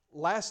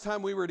last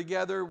time we were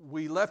together,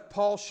 we left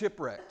Paul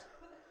shipwrecked.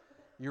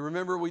 You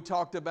remember we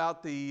talked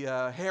about the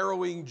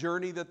harrowing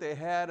journey that they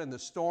had and the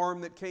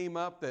storm that came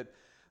up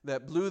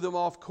that blew them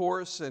off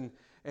course, and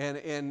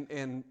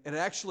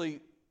actually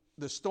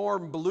the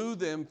storm blew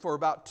them for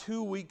about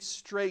 2 weeks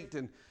straight,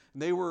 and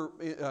they were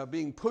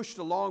being pushed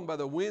along by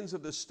the winds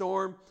of the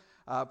storm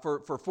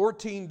for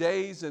 14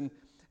 days, and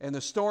the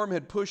storm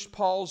had pushed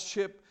Paul's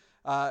ship,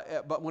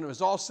 but when it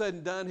was all said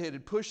and done, it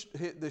had pushed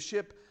the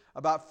ship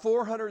about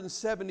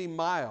 470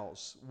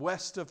 miles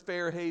west of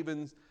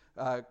Fairhaven,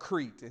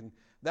 Crete, and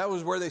that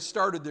was where they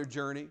started their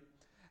journey.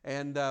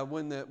 And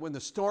when the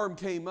storm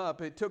came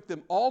up, it took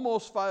them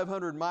almost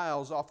 500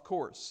 miles off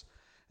course.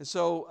 And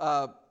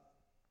so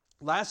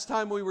last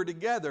time we were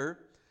together,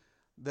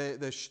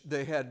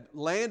 they had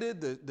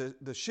landed,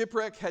 the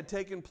shipwreck had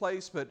taken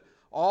place, but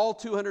all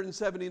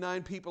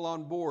 279 people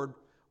on board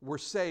were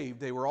saved.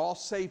 They were all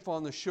safe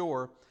on the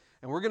shore.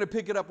 And we're going to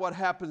pick it up what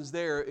happens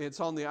there. It's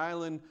on the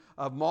island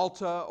of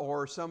Malta,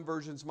 or some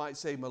versions might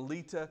say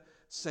Melita.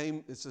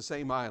 It's the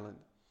same island.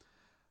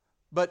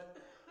 But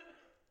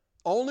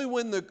only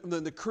when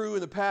the crew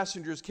and the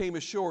passengers came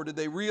ashore did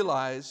they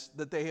realize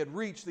that they had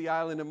reached the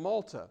island of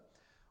Malta.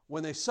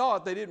 When they saw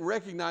it, they didn't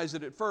recognize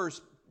it at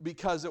first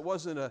because it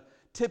wasn't a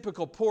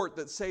typical port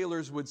that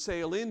sailors would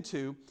sail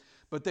into.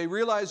 But they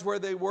realized where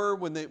they were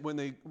when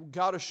they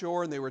got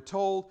ashore, and they were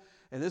told,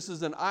 and this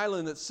is an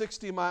island that's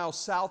 60 miles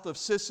south of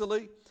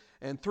Sicily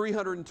and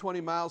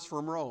 320 miles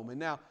from Rome. And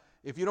now,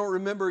 if you don't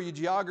remember your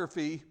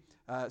geography,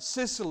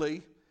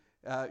 Sicily,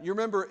 you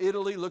remember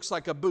Italy looks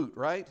like a boot,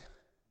 right?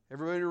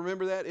 Everybody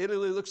remember that?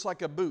 Italy looks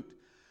like a boot.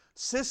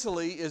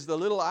 Sicily is the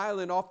little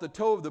island off the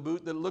toe of the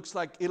boot that looks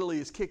like Italy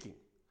is kicking.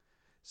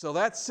 So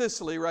that's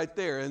Sicily right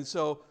there. And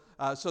so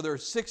they're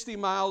 60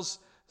 miles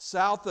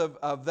south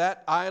of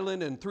that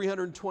island and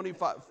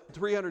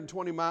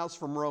 320 miles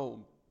from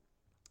Rome.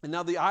 And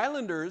now the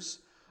islanders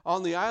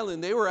on the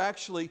island, they were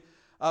actually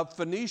of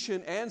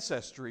Phoenician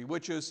ancestry,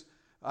 which is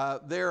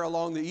there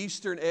along the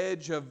eastern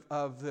edge of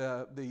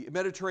the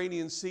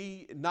Mediterranean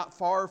Sea, not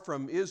far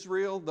from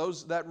Israel,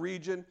 that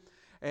region.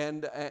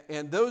 And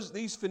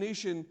these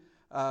Phoenician,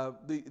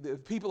 the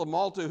people of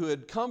Malta who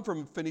had come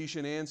from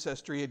Phoenician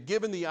ancestry had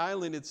given the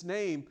island its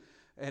name,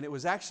 and it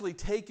was actually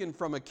taken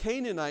from a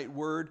Canaanite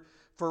word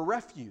for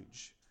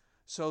refuge.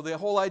 So the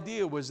whole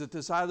idea was that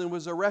this island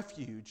was a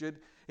refuge.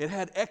 It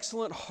had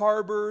excellent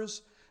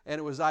harbors, and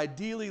it was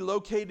ideally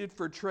located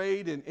for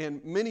trade,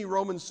 and many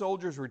Roman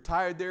soldiers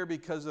retired there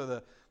because of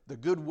the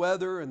good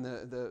weather and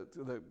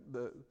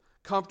the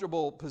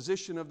comfortable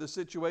position of the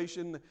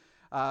situation.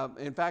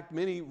 In fact,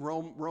 many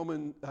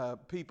Roman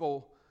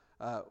people,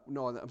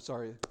 no, I'm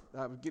sorry,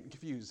 I'm getting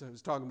confused.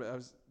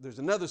 There's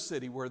another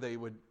city where they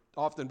would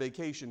often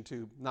vacation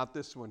to, not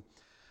this one.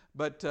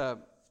 But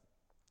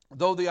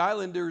though the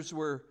islanders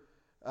were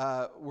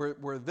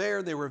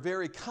there, they were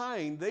very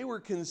kind, they were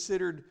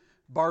considered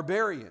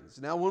barbarians.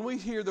 Now, when we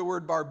hear the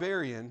word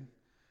barbarian,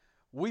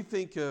 we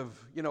think of,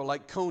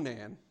 like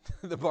Conan,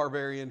 the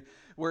barbarian,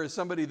 where it's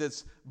somebody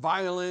that's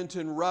violent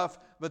and rough,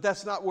 but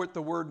that's not what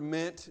the word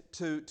meant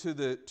to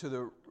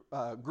the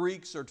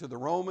Greeks or to the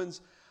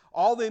Romans.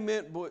 All they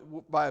meant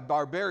by a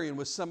barbarian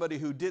was somebody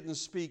who didn't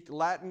speak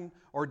Latin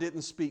or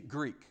didn't speak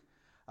Greek.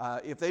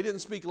 If they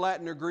didn't speak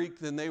Latin or Greek,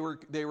 then they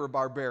were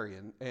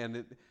barbarian.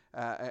 And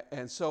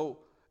so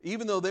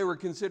even though they were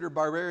considered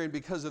barbarian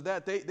because of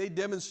that, they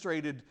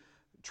demonstrated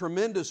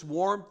tremendous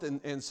warmth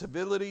and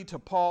civility to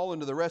Paul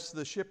and to the rest of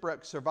the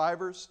shipwreck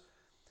survivors.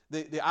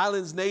 The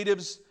island's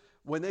natives,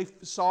 when they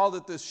saw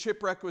that this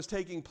shipwreck was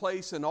taking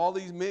place and all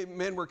these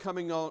men were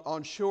coming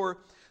on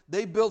shore,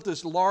 they built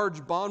this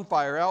large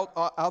bonfire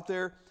out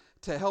there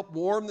to help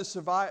warm the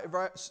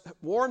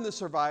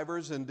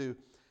survivors and to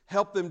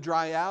help them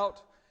dry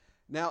out.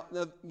 Now,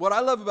 what I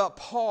love about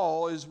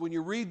Paul is when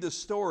you read the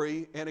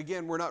story, and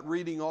again, we're not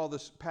reading all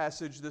this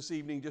passage this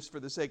evening just for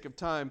the sake of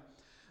time,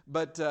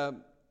 but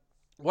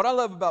what I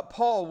love about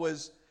Paul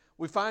was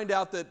we find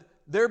out that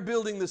they're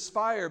building this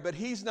fire, but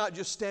he's not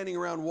just standing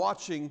around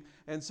watching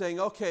and saying,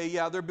 okay,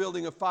 yeah, they're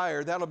building a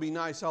fire. That'll be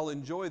nice. I'll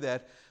enjoy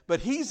that.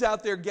 But he's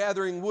out there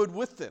gathering wood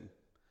with them.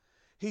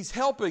 He's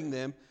helping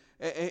them.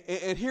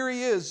 And here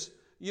he is,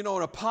 an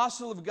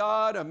apostle of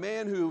God, a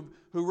man who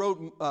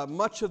wrote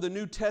much of the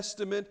New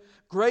Testament,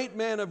 great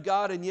man of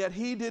God, and yet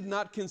he did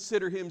not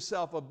consider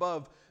himself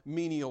above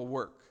menial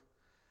work.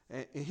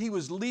 He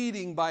was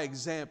leading by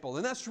example.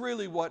 And that's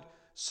really what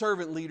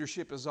servant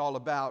leadership is all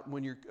about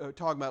when you're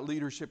talking about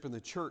leadership in the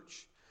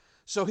church.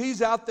 So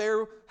he's out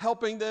there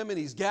helping them, and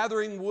he's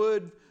gathering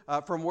wood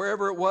from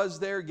wherever it was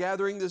there,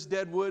 gathering this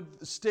dead wood,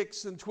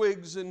 sticks and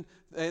twigs and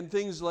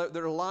things that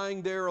are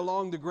lying there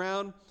along the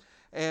ground.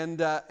 And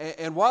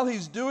while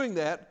he's doing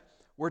that,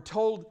 we're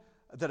told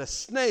that a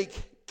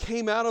snake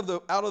came out of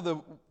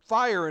the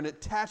fire and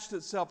attached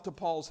itself to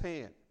Paul's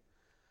hand.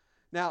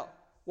 Now,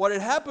 what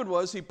had happened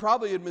was he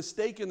probably had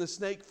mistaken the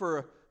snake for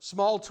a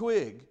small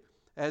twig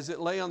as it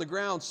lay on the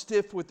ground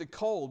stiff with the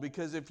cold,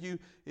 because if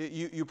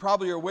you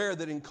probably are aware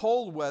that in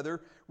cold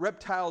weather,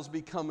 reptiles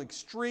become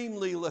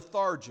extremely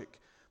lethargic.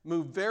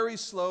 move very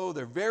slow.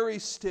 They're very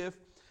stiff.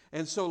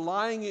 And so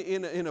lying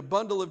in a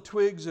bundle of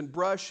twigs and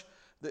brush,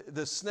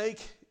 the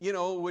snake,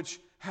 which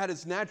had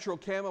its natural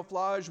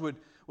camouflage, would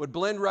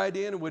blend right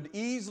in and would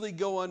easily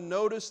go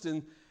unnoticed.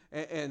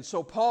 And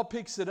so Paul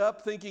picks it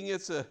up thinking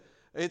it's a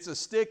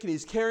stick, and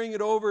he's carrying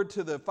it over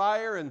to the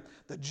fire, and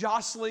the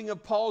jostling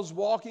of Paul's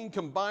walking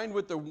combined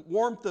with the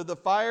warmth of the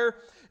fire,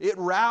 it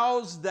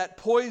roused that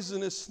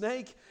poisonous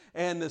snake,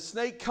 and the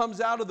snake comes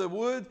out of the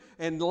wood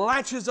and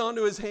latches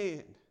onto his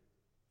hand.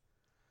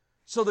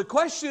 So the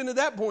question at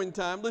that point in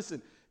time,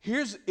 listen,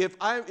 here's if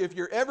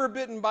you're ever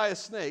bitten by a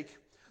snake,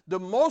 the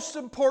most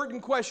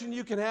important question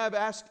you can have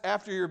asked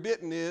after you're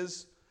bitten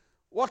is,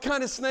 what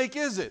kind of snake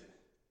is it?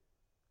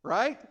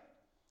 Right?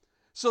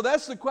 So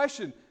that's the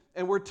question.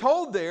 And we're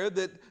told there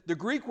that the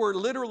Greek word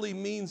literally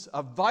means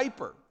a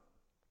viper.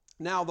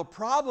 Now, the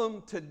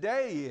problem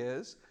today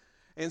is,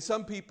 and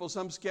some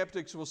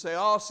skeptics will say,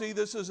 oh, see,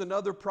 this is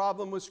another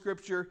problem with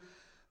Scripture.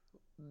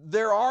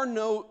 There are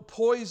no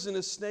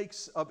poisonous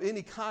snakes of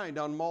any kind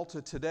on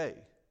Malta today.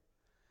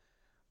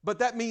 But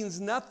that means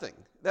nothing.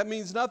 That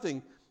means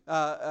nothing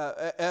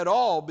at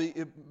all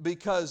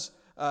because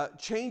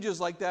changes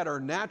like that are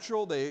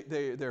natural.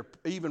 They're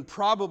even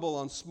probable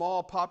on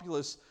small,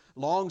 populous,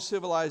 long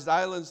civilized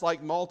islands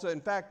like Malta. In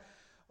fact,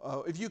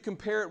 if you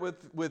compare it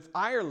with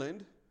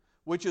Ireland,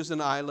 which is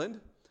an island,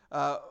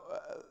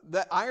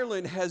 that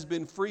Ireland has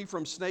been free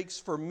from snakes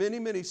for many,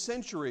 many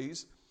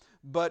centuries,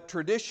 but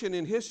tradition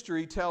and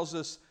history tells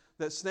us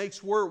that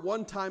snakes were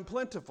one time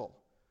plentiful,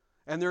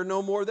 and there are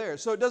no more there.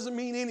 So it doesn't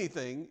mean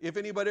anything. If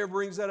anybody ever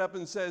brings that up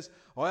and says,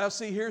 well,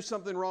 see, here's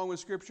something wrong with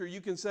Scripture,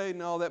 you can say,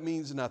 no, that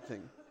means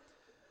nothing.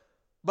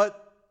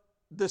 But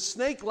the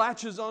snake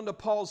latches onto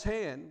Paul's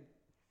hand,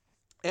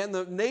 and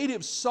the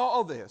natives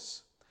saw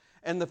this.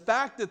 And the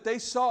fact that they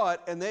saw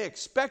it and they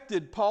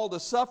expected Paul to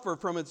suffer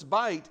from its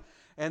bite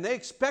and they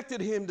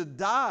expected him to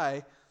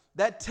die,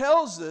 that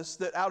tells us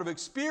that out of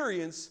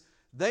experience,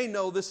 they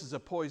know this is a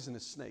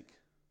poisonous snake.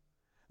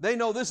 They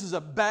know this is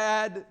a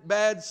bad,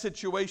 bad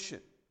situation.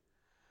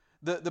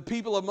 The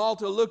people of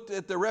Malta looked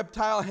at the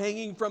reptile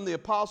hanging from the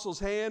apostle's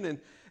hand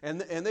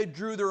and they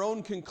drew their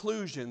own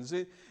conclusions.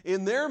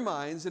 In their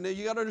minds, and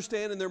you got to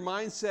understand in their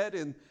mindset,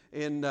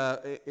 in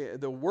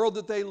the world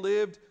that they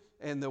lived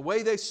and the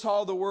way they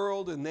saw the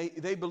world, and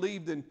they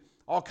believed in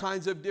all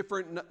kinds of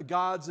different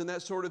gods and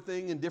that sort of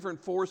thing and different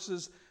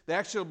forces. They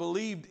actually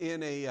believed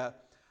in a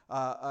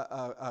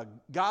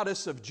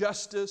goddess of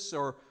justice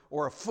or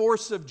a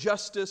force of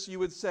justice, you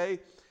would say.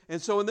 And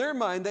so in their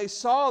mind, they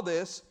saw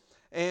this,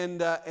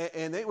 and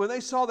when they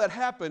saw that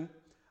happen,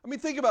 I mean,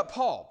 think about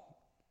Paul.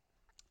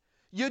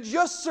 You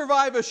just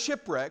survive a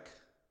shipwreck,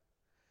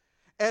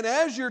 and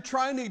as you're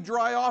trying to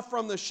dry off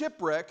from the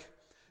shipwreck,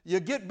 you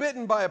get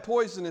bitten by a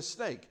poisonous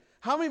snake.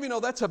 How many of you know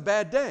that's a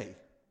bad day?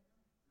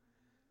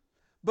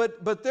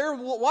 But they're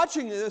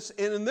watching this,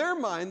 and in their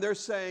mind, they're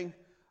saying,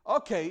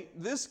 okay,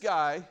 this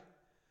guy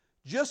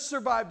just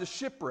survived a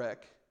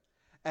shipwreck,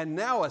 and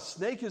now a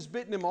snake has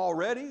bitten him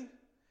already?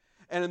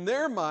 And in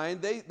their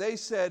mind, they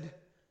said,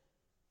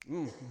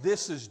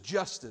 this is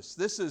justice.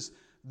 This is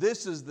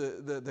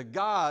the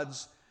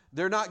gods.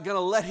 They're not going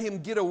to let him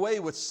get away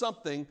with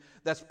something.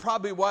 That's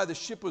probably why the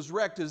ship was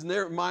wrecked, is in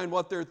their mind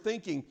what they're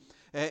thinking.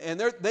 And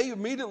they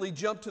immediately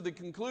jump to the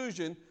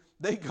conclusion.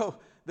 They go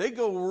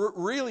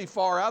really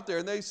far out there,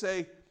 and they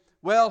say,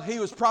 well, he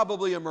was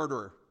probably a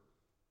murderer.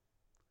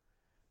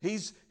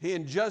 He's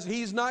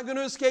not going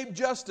to escape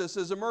justice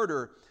as a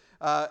murderer.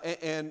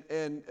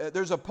 And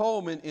there's a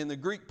poem in the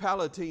Greek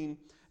Palatine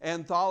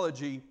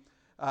anthology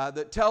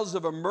that tells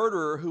of a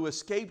murderer who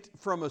escaped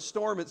from a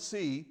storm at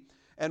sea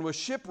and was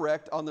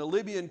shipwrecked on the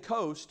Libyan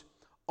coast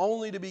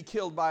only to be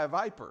killed by a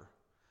viper.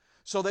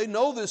 So they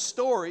know this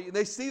story, and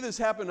they see this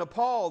happen to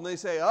Paul, and they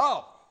say,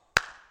 oh,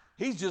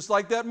 he's just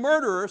like that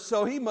murderer,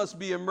 so he must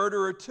be a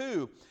murderer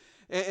too.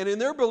 And in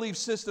their belief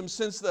system,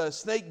 since the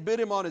snake bit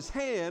him on his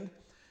hand,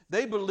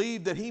 they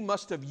believed that he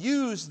must have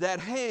used that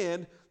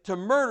hand to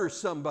murder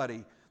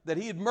somebody, that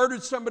he had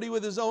murdered somebody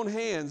with his own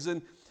hands.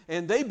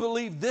 And they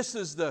believed this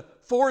is the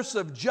force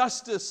of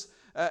justice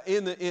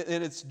in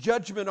its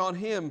judgment on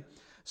him.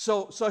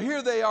 So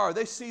here they are.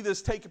 They see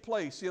this take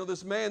place. You know,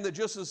 this man that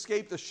just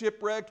escaped the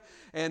shipwreck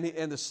and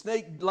the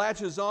snake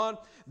latches on.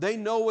 They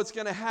know what's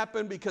going to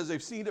happen because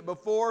they've seen it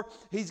before.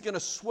 He's going to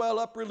swell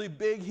up really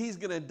big. He's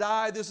going to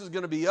die. This is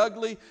going to be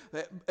ugly.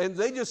 And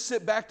they just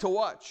sit back to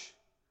watch.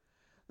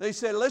 They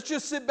said, let's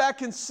just sit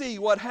back and see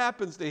what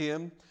happens to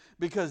him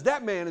because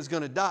that man is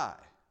going to die.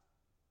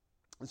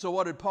 And so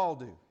what did Paul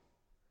do?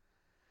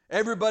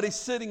 Everybody's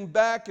sitting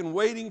back and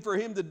waiting for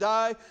him to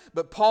die.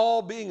 But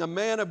Paul, being a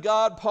man of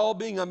God, Paul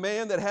being a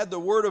man that had the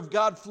word of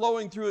God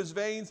flowing through his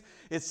veins,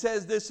 it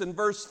says this in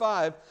verse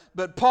 5,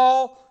 but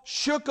Paul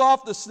shook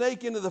off the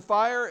snake into the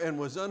fire and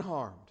was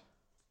unharmed.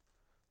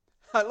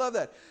 I love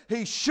that.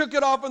 He shook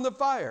it off in the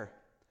fire.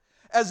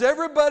 As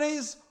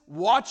everybody's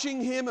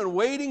watching him and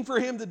waiting for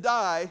him to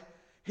die,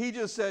 he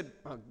just said,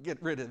 oh,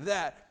 get rid of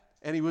that.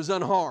 And he was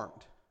unharmed.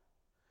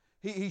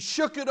 He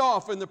shook it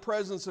off in the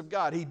presence of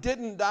God. He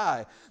didn't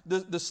die.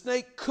 The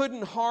snake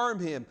couldn't harm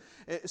him.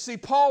 See,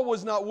 Paul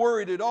was not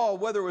worried at all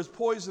whether it was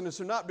poisonous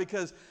or not,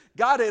 because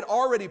God had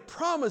already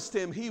promised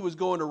him he was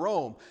going to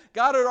Rome.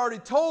 God had already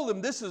told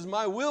him, this is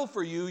my will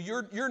for you.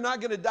 You're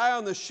not going to die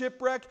on the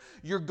shipwreck.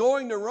 You're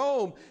going to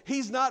Rome.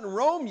 He's not in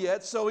Rome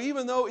yet, so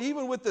even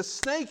with the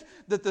snake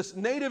that the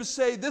natives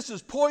say, this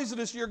is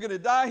poisonous, you're going to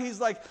die, he's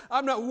like,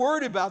 I'm not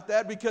worried about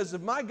that, because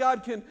if my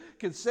God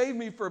can save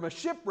me from a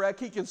shipwreck,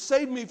 He can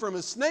save me from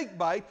a snake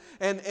bite,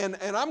 and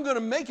I'm going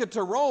to make it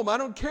to Rome. I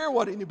don't care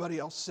what anybody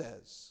else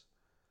says.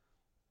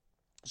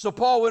 So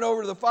Paul went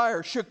over to the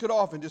fire, shook it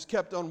off, and just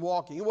kept on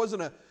walking. It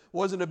wasn't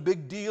a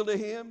big deal to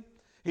him.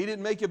 He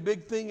didn't make a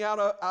big thing out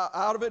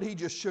of it. He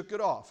just shook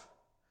it off.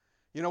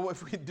 You know,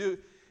 if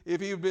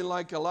he had been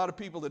like a lot of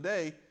people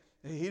today,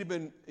 he'd have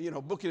been,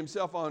 booking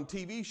himself on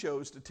TV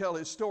shows to tell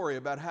his story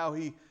about how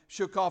he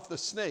shook off the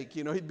snake.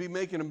 He'd be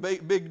making a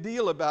big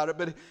deal about it,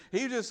 but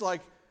he was just like,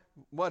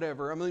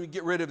 whatever, I'm going to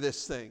get rid of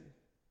this thing.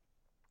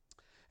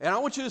 And I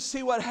want you to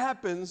see what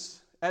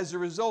happens as a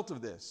result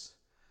of this.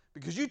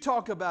 Because you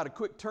talk about a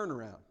quick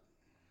turnaround.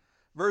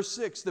 Verse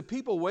 6, the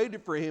people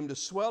waited for him to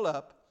swell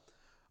up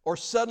or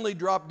suddenly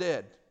drop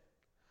dead.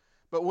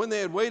 But when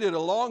they had waited a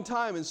long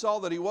time and saw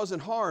that he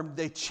wasn't harmed,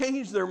 they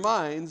changed their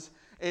minds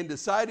and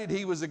decided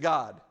he was a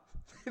god.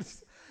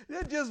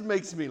 It just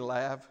makes me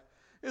laugh.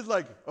 It's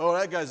like, oh,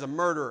 that guy's a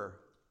murderer.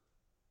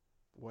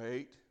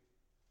 Wait.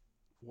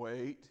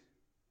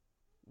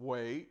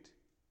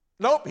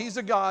 Nope, he's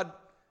a god.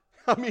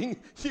 I mean,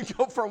 you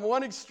go from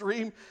one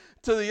extreme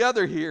to the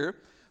other here.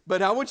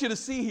 But I want you to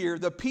see here,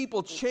 the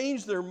people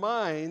changed their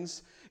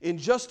minds in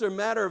just a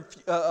matter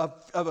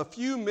of a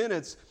few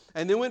minutes.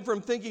 And they went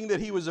from thinking that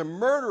he was a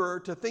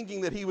murderer to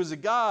thinking that he was a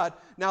god.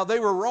 Now,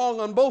 they were wrong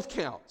on both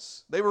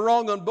counts. And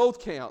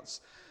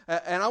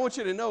I want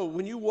you to know,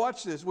 when you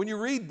watch this, when you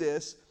read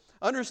this,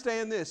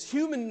 understand this.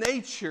 Human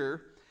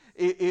nature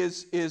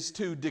is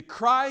to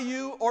decry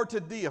you or to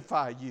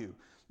deify you.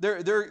 There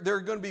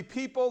are going to be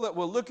people that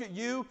will look at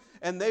you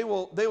and they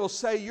will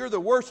say you're the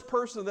worst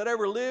person that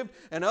ever lived,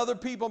 and other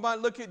people might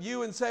look at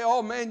you and say,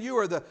 oh man, you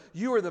are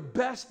the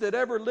best that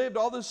ever lived,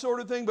 all this sort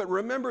of thing. But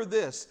remember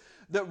this,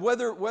 that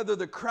whether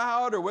the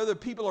crowd or whether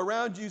people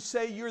around you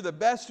say you're the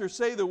best or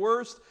say the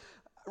worst,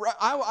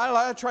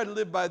 I try to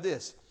live by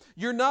this.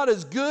 You're not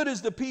as good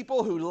as the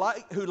people who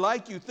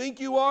like you think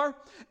you are,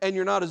 and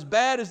you're not as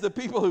bad as the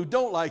people who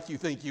don't like you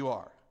think you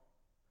are.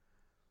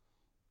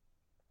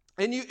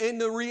 And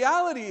the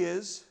reality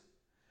is,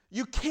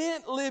 you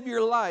can't live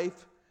your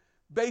life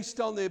based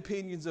on the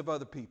opinions of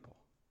other people.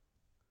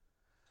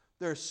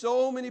 There are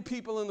so many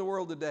people in the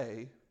world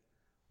today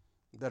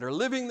that are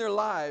living their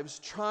lives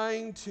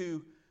trying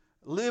to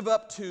live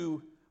up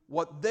to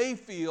what they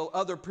feel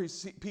other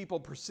people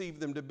perceive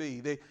them to be.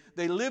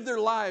 They live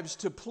their lives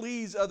to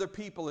please other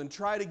people and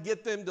try to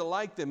get them to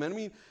like them. And I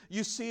mean,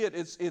 you see it,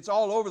 it's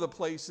all over the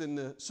place in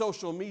the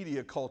social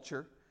media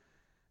culture.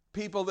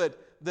 People that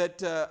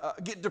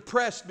get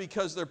depressed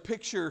because their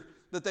picture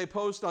that they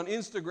post on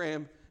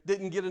Instagram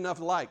didn't get enough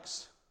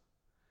likes.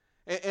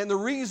 And the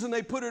reason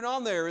they put it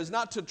on there is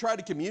not to try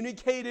to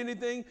communicate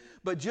anything,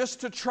 but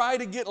just to try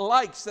to get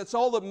likes. That's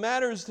all that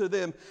matters to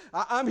them.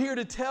 I'm here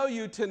to tell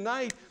you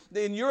tonight,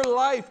 in your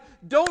life,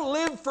 don't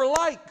live for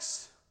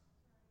likes.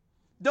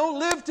 Don't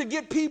live to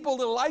get people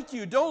to like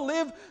you. Don't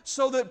live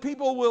so that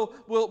people will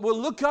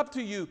look up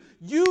to you.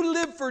 You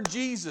live for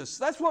Jesus.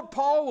 That's what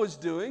Paul was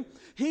doing.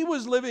 He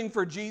was living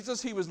for Jesus.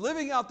 He was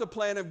living out the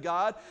plan of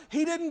God.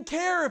 He didn't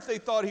care if they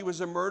thought he was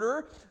a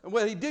murderer.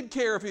 Well, he did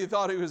care if he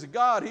thought he was a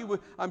god.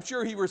 I'm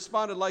sure he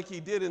responded like he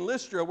did in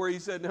Lystra, where he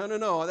said,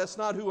 no, that's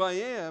not who I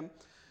am.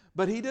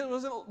 But he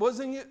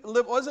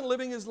wasn't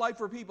living his life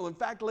for people. In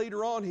fact,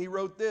 later on, he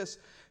wrote this.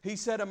 He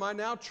said, am I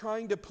now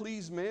trying to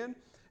please men?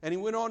 And he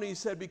went on and he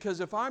said, because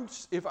if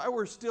I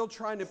were still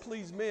trying to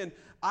please men,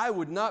 I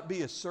would not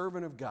be a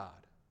servant of God.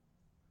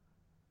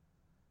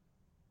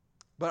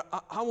 But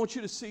I want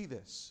you to see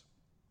this.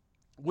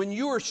 When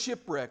you are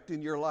shipwrecked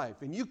in your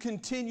life and you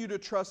continue to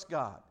trust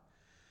God,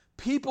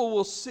 people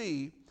will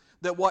see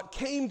that what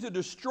came to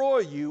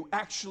destroy you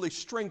actually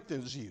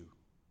strengthens you.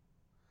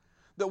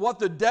 That what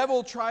the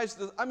devil tries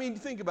to,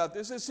 think about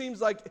this. It seems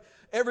like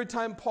every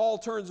time Paul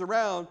turns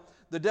around,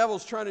 the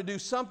devil's trying to do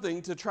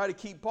something to try to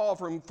keep Paul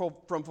from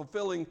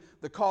fulfilling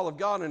the call of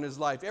God in his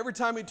life. Every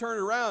time he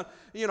turned around,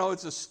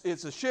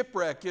 it's a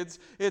shipwreck.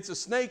 It's a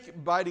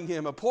snake biting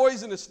him, a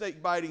poisonous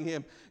snake biting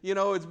him.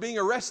 It's being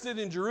arrested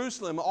in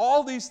Jerusalem.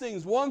 All these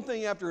things, one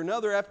thing after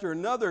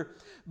another.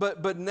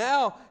 But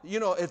now,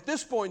 at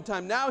this point in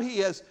time, now he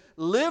has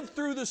lived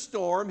through the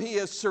storm. He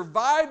has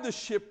survived the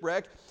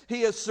shipwreck.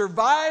 He has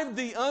survived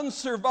the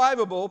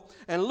unsurvivable.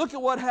 And look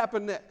at what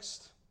happened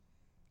next.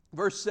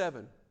 Verse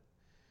 7.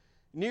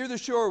 Near the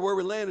shore where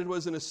we landed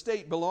was an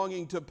estate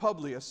belonging to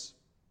Publius,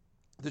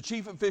 the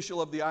chief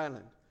official of the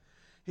island.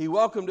 He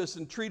welcomed us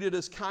and treated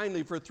us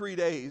kindly for 3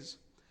 days.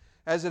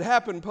 As it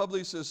happened,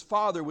 Publius'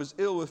 father was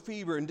ill with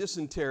fever and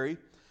dysentery.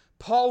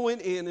 Paul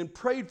went in and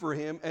prayed for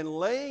him and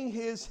laying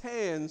his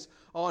hands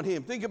on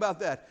him. Think about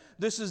that.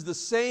 This is the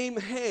same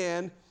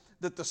hand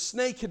that the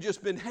snake had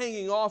just been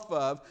hanging off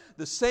of,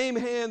 the same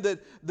hand that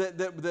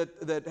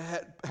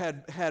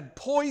had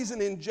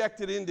poison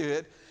injected into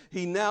it.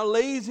 He now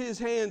lays his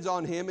hands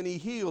on him and he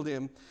healed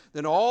him.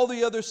 Then all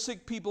the other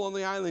sick people on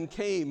the island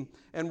came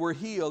and were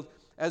healed.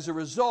 As a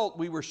result,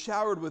 we were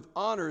showered with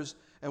honors,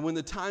 and when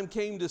the time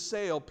came to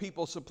sail,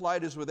 people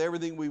supplied us with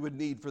everything we would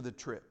need for the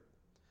trip.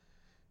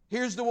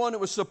 Here's the one that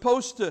was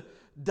supposed to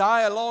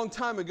die a long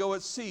time ago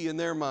at sea in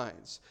their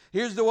minds.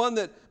 Here's the one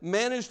that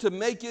managed to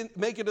make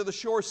it to the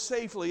shore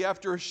safely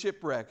after a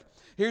shipwreck.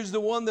 Here's the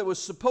one that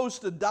was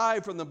supposed to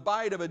die from the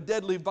bite of a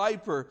deadly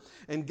viper,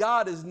 and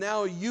God is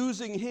now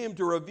using him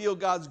to reveal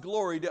God's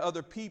glory to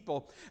other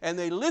people. And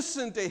they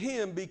listened to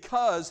him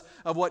because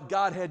of what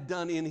God had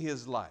done in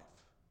his life.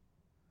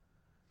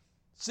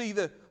 See,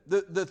 the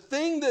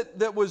thing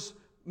that was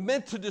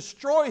meant to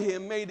destroy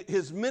him made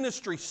his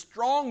ministry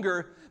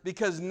stronger,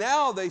 because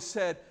now they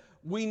said,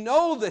 we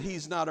know that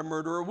he's not a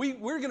murderer.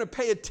 We're going to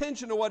pay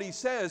attention to what he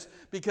says,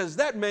 because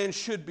that man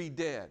should be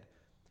dead.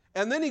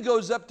 And then he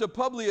goes up to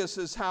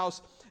Publius'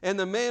 house, and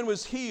the man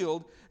was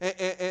healed.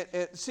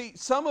 And see,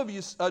 some of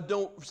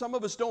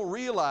us don't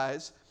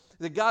realize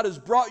that God has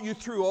brought you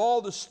through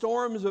all the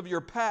storms of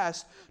your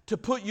past to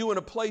put you in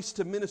a place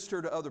to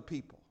minister to other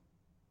people.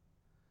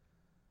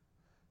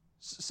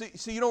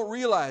 See, you don't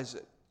realize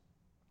it.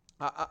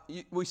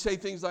 We say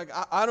things like,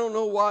 I don't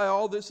know why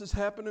all this has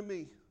happened to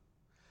me.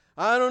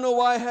 I don't know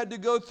why I had to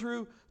go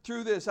through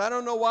this. I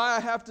don't know why I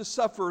have to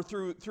suffer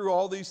through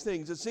all these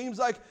things. It seems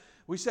like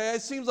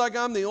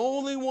I'm the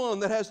only one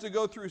that has to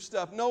go through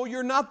stuff. No,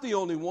 you're not the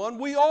only one.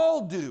 We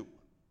all do.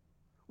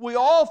 We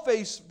all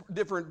face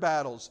different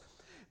battles.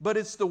 But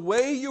it's the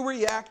way you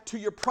react to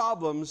your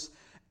problems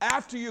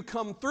after you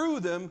come through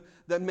them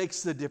that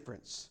makes the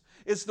difference.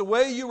 It's the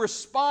way you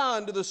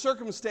respond to the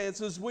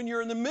circumstances when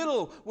you're in the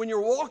middle, when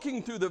you're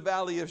walking through the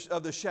valley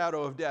of the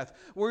shadow of death,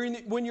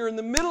 when you're in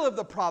the middle of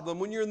the problem,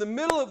 when you're in the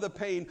middle of the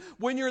pain,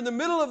 when you're in the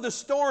middle of the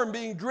storm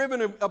being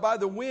driven by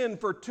the wind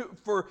for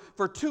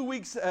 2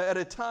 weeks at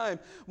a time.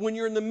 When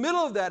you're in the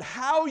middle of that,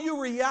 how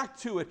you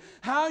react to it,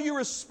 how you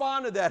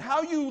respond to that,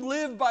 how you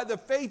live by the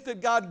faith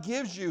that God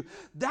gives you,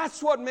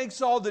 that's what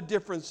makes all the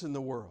difference in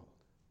the world.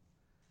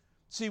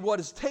 See, what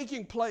is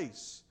taking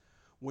place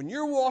when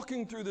you're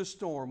walking through the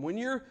storm, when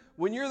you're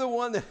the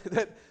one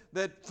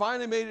that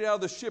finally made it out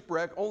of the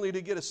shipwreck only to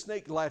get a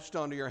snake latched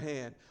onto your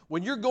hand,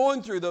 when you're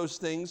going through those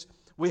things,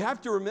 we have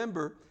to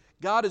remember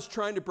God is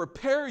trying to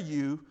prepare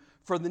you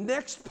for the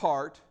next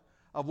part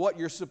of what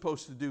you're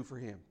supposed to do for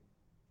him.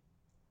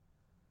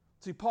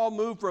 See, Paul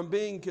moved from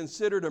being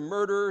considered a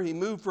murderer, he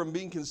moved from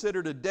being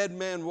considered a dead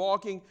man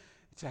walking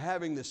to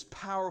having this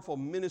powerful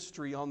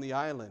ministry on the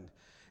island.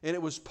 And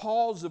it was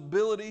Paul's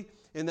ability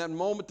in that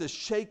moment to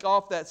shake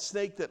off that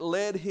snake that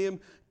led him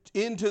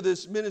into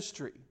this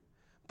ministry.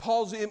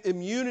 Paul's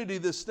immunity to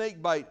the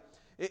snake bite,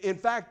 in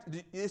fact,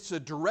 it's a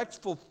direct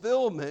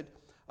fulfillment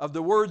of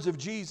the words of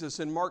Jesus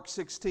in Mark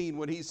 16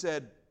 when he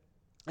said,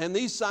 "And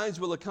these signs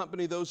will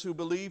accompany those who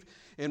believe.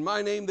 In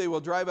my name they will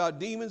drive out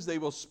demons, they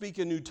will speak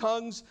in new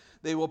tongues,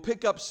 they will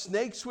pick up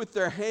snakes with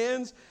their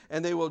hands,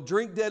 and they will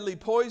drink deadly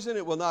poison.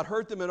 It will not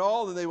hurt them at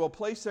all, and they will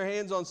place their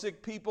hands on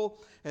sick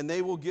people, and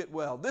they will get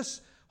well."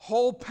 This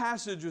whole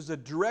passage is a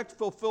direct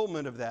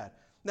fulfillment of that.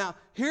 Now,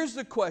 here's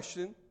the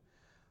question.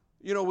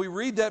 We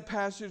read that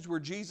passage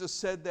where Jesus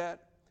said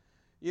that,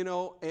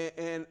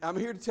 and I'm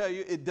here to tell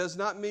you, it does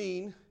not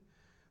mean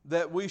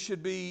that we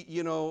should be,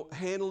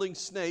 handling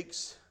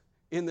snakes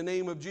in the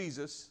name of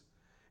Jesus.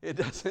 It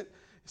doesn't.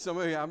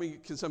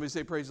 Can somebody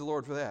say praise the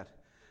Lord for that?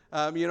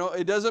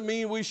 It doesn't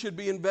mean we should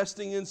be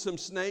investing in some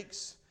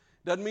snakes.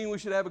 Doesn't mean we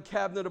should have a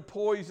cabinet of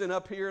poison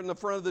up here in the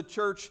front of the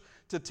church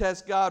to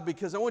test God,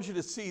 because I want you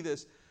to see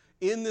this.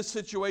 In this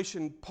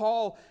situation,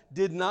 Paul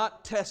did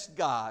not test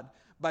God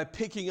by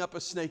picking up a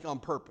snake on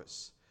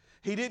purpose.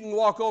 He didn't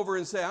walk over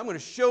and say, "I'm going to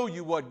show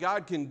you what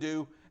God can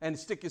do," and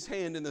stick his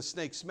hand in the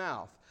snake's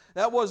mouth.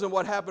 That wasn't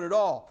what happened at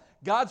all.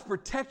 God's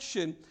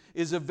protection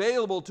is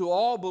available to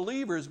all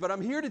believers, but I'm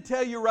here to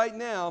tell you right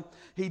now,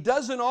 he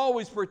doesn't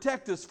always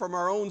protect us from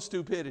our own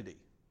stupidity.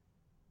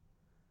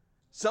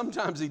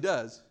 Sometimes he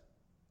does.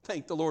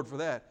 Thank the Lord for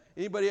that.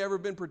 Anybody ever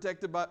been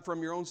protected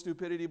from your own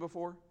stupidity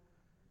before?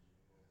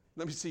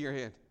 Let me see your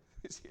hand.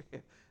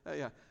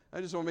 Yeah, I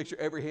just want to make sure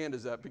every hand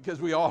is up, because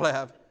we all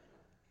have.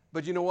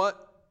 But you know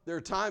what? There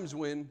are times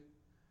when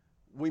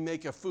we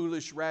make a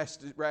foolish, rash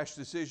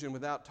decision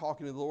without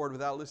talking to the Lord,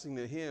 without listening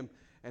to him,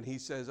 and he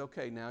says,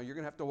 "Okay, now you're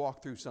going to have to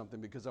walk through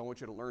something, because I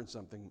want you to learn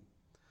something.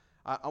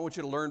 I want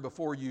you to learn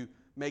before you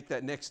make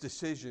that next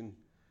decision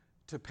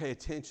to pay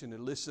attention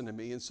and listen to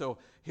me." And so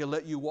he'll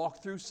let you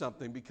walk through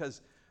something,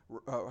 because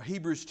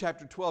Hebrews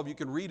chapter 12, you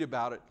can read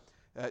about it.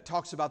 It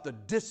talks about the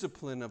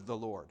discipline of the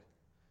Lord.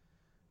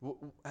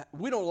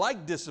 We don't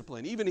like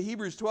discipline. Even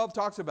Hebrews 12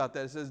 talks about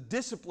that. It says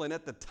discipline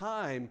at the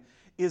time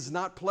is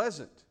not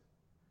pleasant.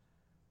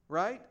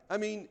 Right? I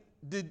mean,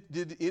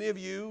 did any of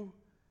you,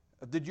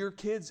 did your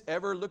kids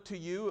ever look to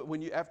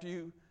you after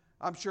you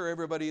I'm sure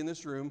everybody in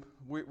this room,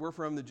 we're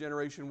from the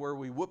generation where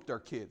we whooped our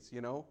kids,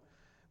 you know.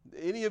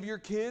 Any of your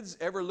kids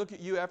ever look at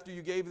you after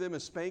you gave them a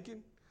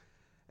spanking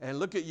and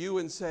look at you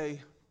and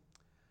say,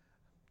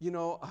 you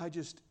know, I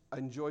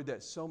enjoyed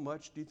that so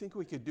much. Do you think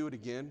we could do it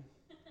again?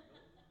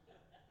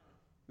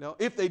 No,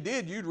 if they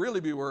did, you'd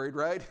really be worried,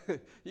 right?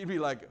 You'd be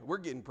like, we're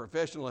getting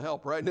professional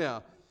help right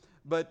now.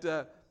 But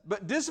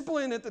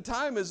discipline at the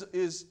time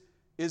is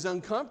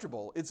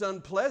uncomfortable. It's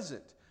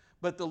unpleasant.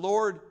 But the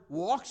Lord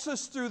walks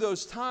us through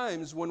those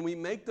times when we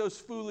make those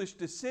foolish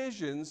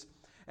decisions,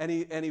 and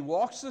He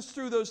walks us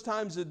through those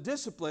times of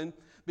discipline,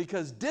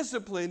 because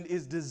discipline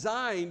is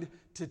designed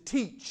to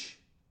teach.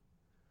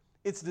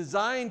 It's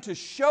designed to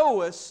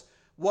show us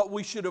what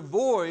we should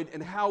avoid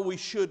and how we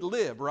should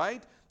live,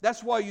 right?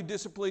 That's why you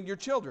discipline your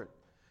children.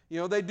 You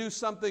know, they do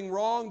something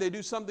wrong, they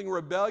do something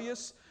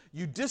rebellious.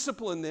 You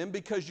discipline them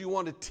because you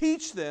want to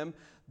teach them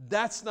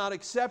that's not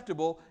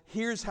acceptable.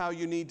 Here's how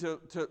you need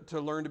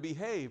to learn to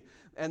behave.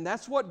 And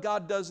that's what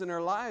God does in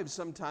our lives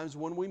sometimes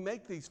when we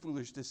make these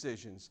foolish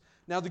decisions.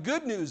 Now, the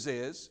good news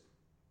is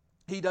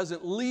He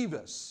doesn't leave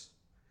us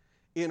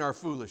in our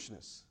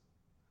foolishness.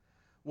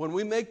 When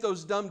we make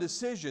those dumb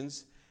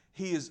decisions,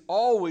 He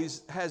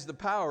always has the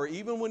power.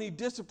 Even when He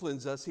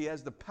disciplines us, He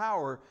has the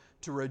power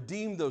to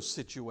redeem those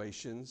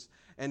situations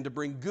and to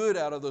bring good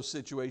out of those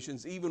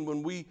situations, even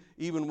when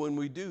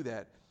we do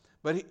that.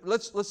 But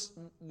let's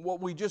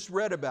what we just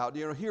read about.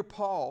 You know, here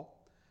Paul,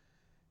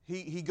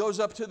 he goes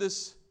up to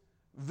this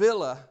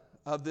villa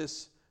of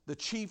the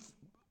chief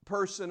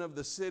person of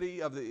the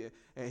city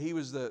and he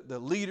was the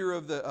leader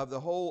of the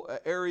whole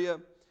area,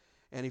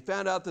 and he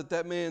found out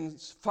that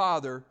man's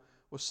father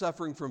was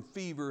suffering from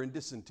fever and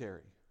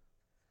dysentery.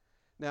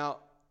 Now,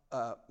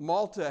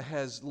 Malta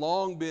has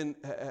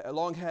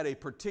long had a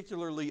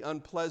particularly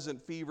unpleasant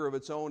fever of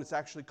its own. It's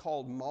actually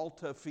called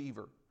Malta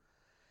fever,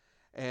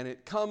 and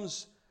it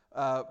comes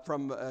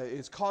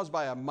it's caused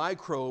by a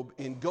microbe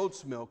in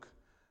goat's milk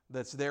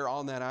that's there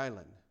on that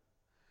island.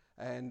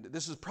 And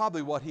this is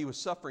probably what he was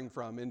suffering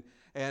from.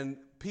 And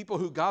people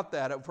who got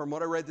that, from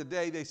what I read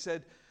today, they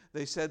said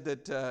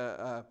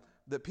that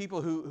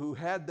people who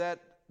had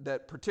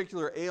that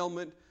particular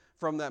ailment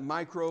from that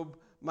microbe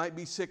might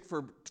be sick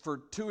for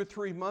 2 or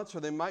 3 months,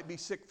 or they might be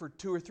sick for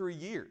 2 or 3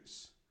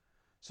 years.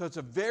 So it's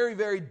a very,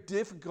 very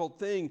difficult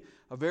thing,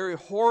 a very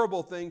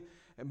horrible thing.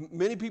 And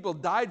many people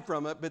died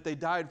from it, but they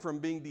died from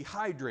being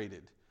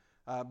dehydrated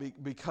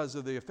because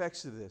of the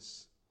effects of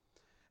this.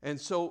 And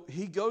so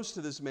he goes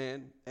to this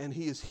man, and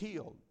he is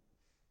healed.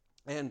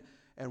 And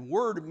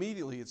word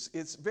immediately,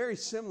 it's very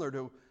similar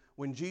to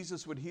when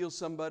Jesus would heal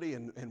somebody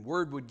and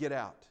word would get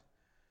out.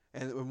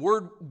 And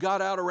word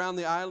got out around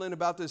the island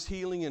about this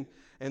healing,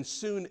 and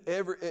soon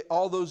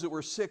all those that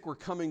were sick were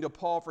coming to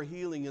Paul for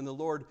healing, and the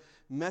Lord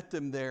met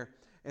them there.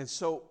 And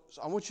so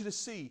I want you to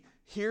see,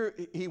 here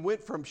he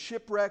went from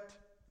shipwrecked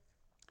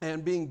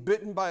and being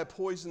bitten by a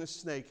poisonous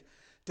snake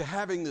to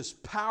having this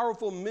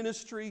powerful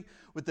ministry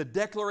with the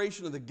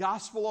declaration of the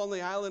gospel on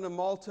the island of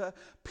Malta,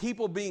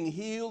 people being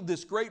healed,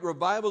 this great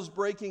revival's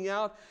breaking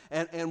out,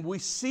 and we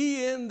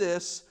see in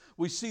this,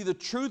 we see the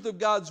truth of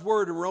God's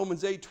word in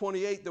Romans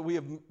 8:28 that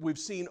we've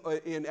seen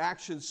in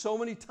action so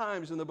many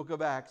times in the book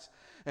of Acts.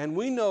 And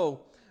we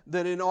know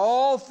that in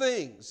all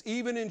things,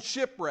 even in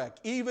shipwreck,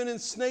 even in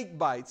snake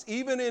bites,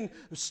 even in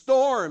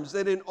storms,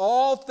 that in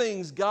all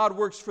things God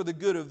works for the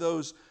good of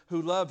those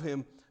who love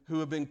Him, who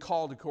have been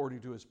called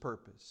according to His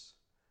purpose.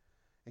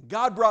 And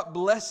God brought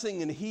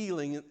blessing and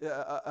healing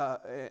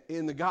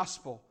in the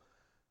gospel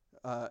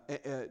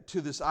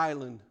to this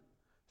island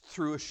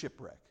through a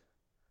shipwreck.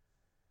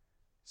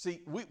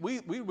 See,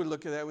 we would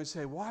look at that and we'd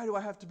say, why do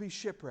I have to be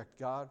shipwrecked,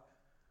 God?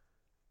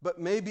 But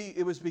maybe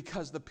it was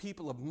because the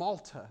people of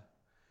Malta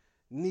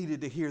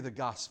needed to hear the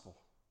gospel.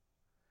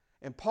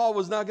 And Paul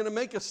was not going to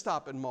make a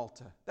stop in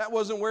Malta. That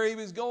wasn't where he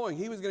was going.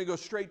 He was going to go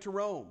straight to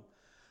Rome.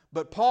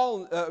 But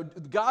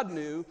God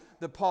knew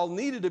that Paul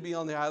needed to be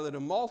on the island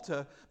of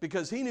Malta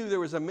because he knew there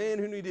was a man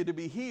who needed to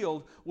be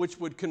healed, which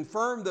would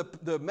confirm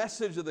the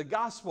message of the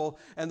gospel,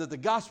 and that the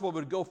gospel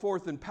would go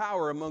forth in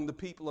power among the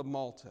people of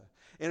Malta.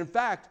 And in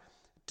fact,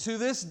 to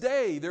this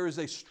day, there is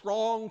a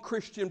strong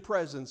Christian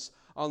presence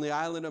on the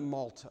island of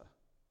Malta,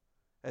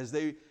 as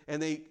they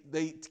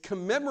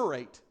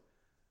commemorate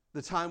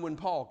the time when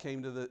Paul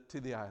came to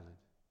the island.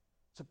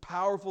 It's a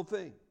powerful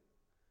thing.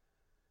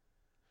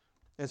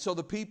 And so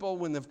the people,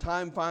 when the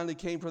time finally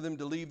came for them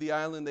to leave the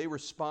island, they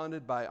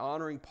responded by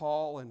honoring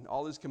Paul and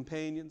all his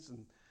companions,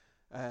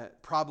 and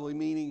probably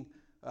meaning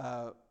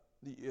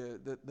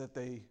that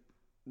they,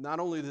 not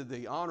only did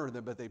they honor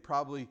them, but they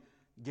probably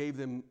gave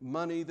them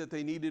money that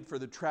they needed for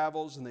the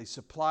travels, and they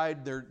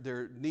supplied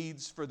their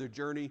needs for their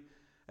journey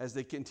as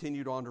they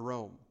continued on to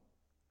Rome.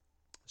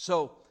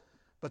 So,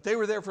 but they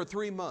were there for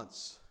 3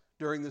 months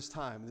during this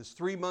time, this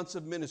 3 months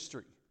of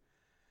ministry.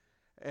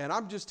 And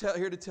I'm just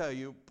here to tell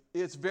you,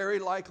 it's very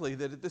likely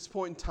that at this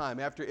point in time,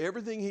 after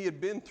everything he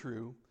had been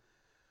through,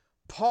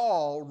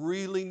 Paul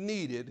really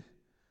needed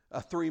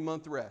a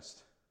 3-month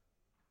rest.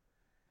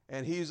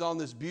 And he's on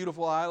this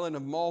beautiful island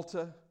of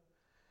Malta,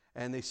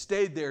 And they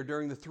stayed there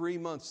during the 3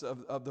 months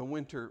of the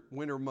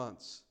winter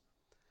months.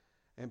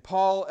 And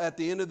Paul, at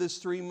the end of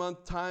this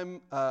 3-month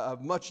time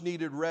of much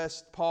needed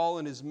rest, Paul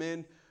and his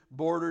men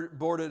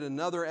boarded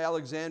another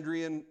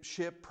Alexandrian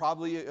ship,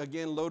 probably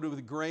again loaded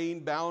with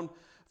grain, bound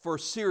for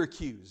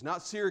Syracuse.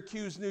 Not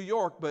Syracuse, New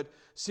York, but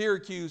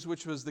Syracuse,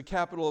 which was the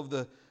capital of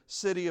the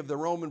city of the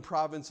Roman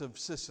province of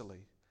Sicily.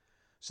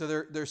 So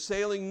they're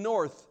sailing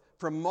north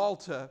from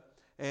Malta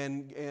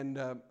and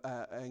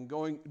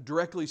going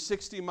directly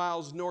 60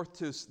 miles north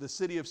to the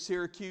city of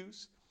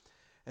Syracuse.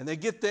 And they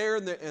get there,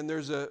 and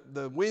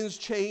the winds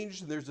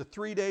changed, and there's a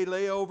 3-day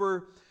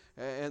layover,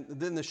 and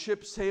then the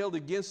ship sailed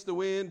against the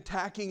wind,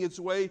 tacking its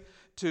way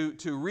to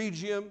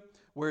Rhegium,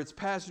 where its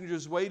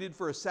passengers waited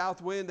for a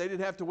south wind. They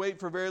didn't have to wait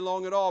for very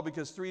long at all,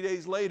 because 3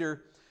 days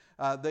later,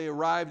 they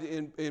arrived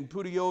in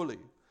Puteoli,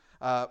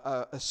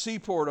 a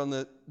seaport on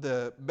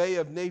the Bay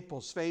of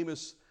Naples,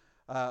 famous.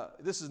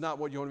 This is not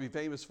what you want to be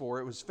famous for.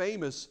 It was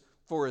famous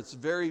for its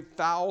very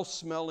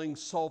foul-smelling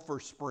sulfur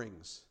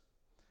springs.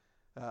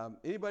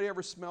 Anybody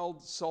ever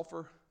smelled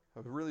sulfur?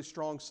 A really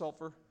strong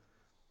sulfur?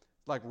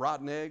 Like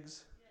rotten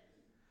eggs?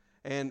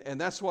 And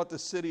that's what the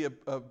city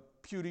of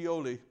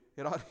Puteoli,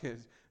 it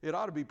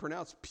ought to be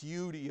pronounced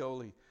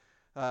Puteoli.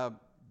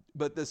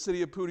 But the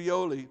city of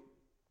Puteoli,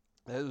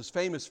 it was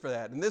famous for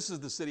that. And this is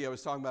the city I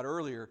was talking about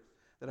earlier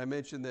that I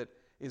mentioned, that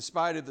in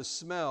spite of the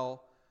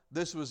smell,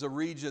 this was a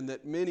region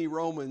that many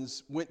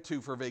Romans went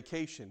to for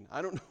vacation.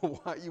 I don't know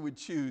why you would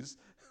choose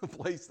a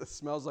place that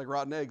smells like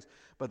rotten eggs,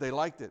 but they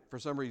liked it for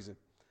some reason.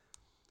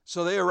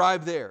 So they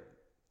arrived there.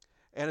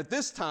 And at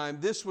this time,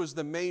 this was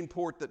the main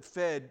port that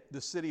fed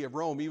the city of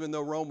Rome, even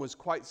though Rome was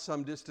quite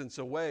some distance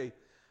away.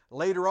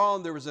 Later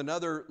on, there was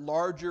another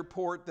larger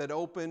port that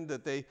opened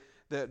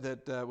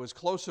that was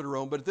closer to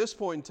Rome. But at this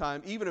point in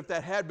time, even if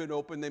that had been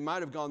open, they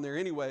might have gone there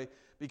anyway,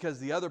 because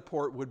the other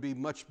port would be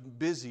much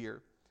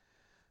busier.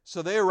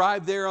 So they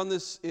arrived there in the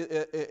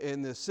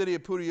city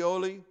of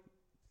Puteoli,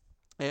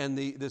 and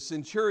the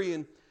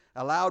centurion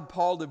allowed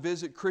Paul to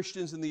visit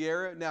Christians in the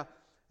area. Now,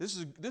 this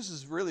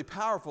is really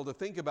powerful to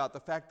think about the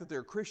fact that there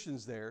are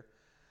Christians there,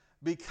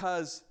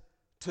 because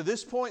to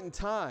this point in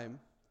time,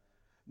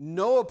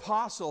 no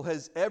apostle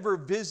has ever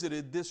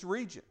visited this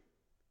region.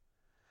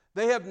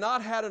 They have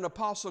not had an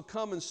apostle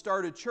come and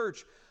start a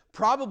church.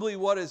 Probably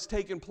what has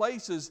taken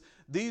place is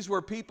these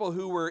were people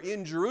who were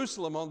in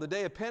Jerusalem on the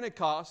day of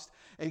Pentecost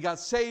and got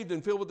saved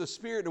and filled with the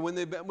Spirit. And when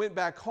they went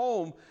back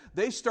home,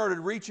 they started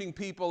reaching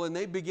people, and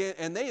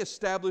they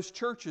established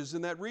churches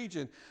in that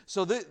region.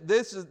 So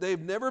they've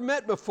never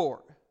met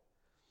before.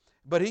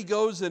 But he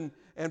goes and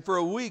for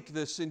a week,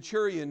 the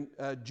centurion,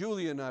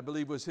 Julian, I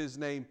believe was his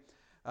name,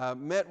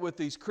 met with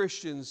these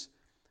Christians,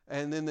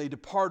 and then they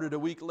departed a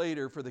week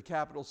later for the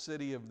capital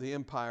city of the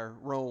empire,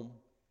 Rome.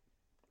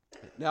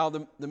 Now,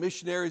 the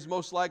missionaries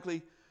most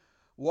likely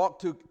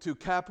walked to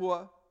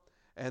Capua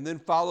and then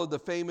followed the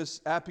famous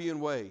Appian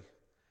Way.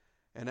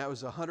 And that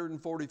was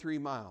 143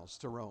 miles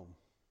to Rome.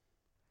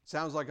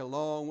 Sounds like a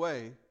long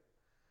way,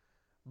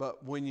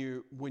 but when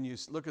you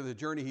look at the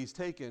journey he's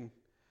taken,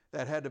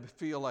 that had to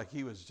feel like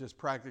he was just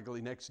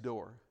practically next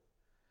door.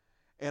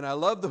 And I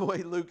love the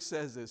way Luke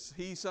says this.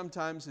 He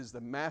sometimes is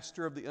the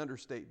master of the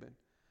understatement,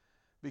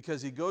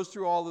 because he goes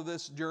through all of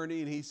this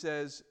journey and he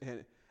says,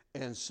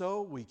 and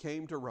so we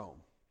came to Rome.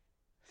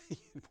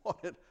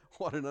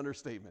 What an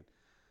understatement.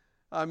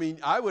 I mean,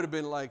 I would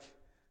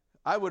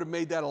have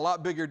made that a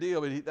lot bigger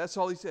deal, but that's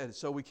all he said.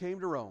 So we came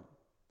to Rome.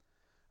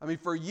 I mean,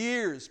 for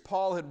years,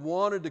 Paul had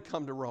wanted to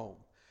come to Rome.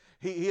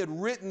 He had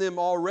written them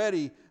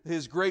already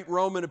his great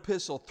Roman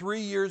epistle 3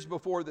 years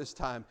before this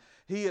time.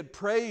 He had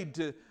prayed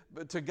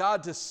to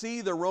God to see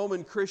the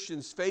Roman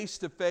Christians face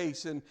to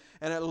face. And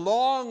at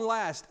long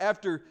last,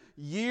 after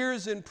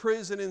years in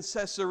prison in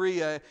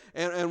Caesarea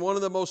and one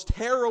of the most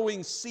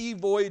harrowing sea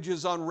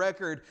voyages on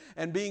record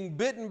and being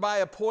bitten by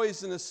a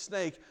poisonous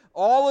snake,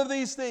 all of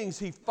these things,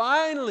 he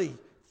finally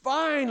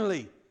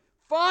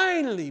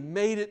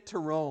made it to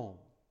Rome.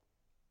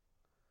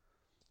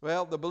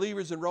 Well, the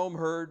believers in Rome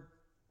heard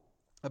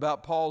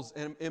about Paul's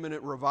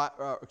imminent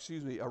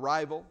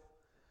arrival,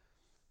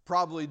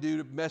 probably due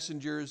to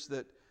messengers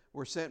that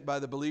were sent by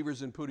the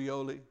believers in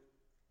Puteoli.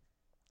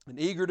 And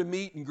eager to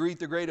meet and greet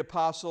the great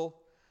apostle,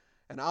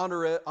 an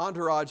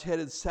entourage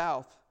headed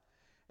south,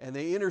 and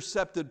they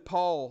intercepted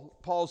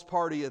Paul's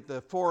party at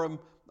the Forum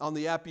on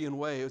the Appian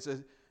Way.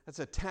 That's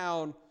a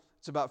town,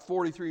 it's about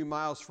 43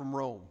 miles from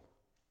Rome.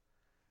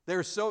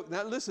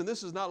 Now listen,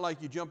 this is not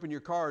like you jump in your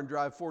car and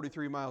drive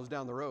 43 miles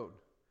down the road.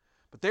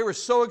 But they were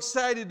so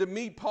excited to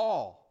meet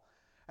Paul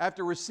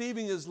after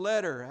receiving his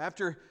letter,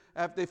 after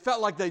they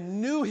felt like they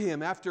knew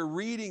him after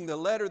reading the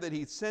letter that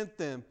he sent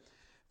them.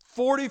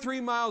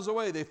 43 miles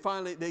away, they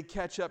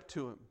catch up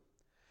to him.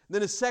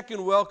 Then a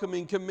second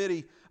welcoming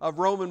committee of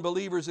Roman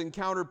believers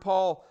encountered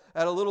Paul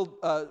at a little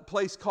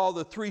place called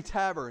the Three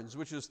Taverns,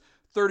 which is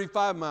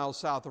 35 miles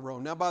south of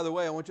Rome. Now, by the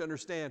way, I want you to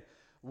understand,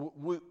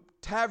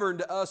 tavern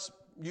to us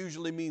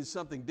usually means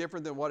something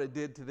different than what it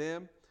did to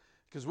them.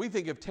 Because we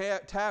think of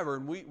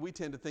tavern, we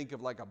tend to think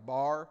of like a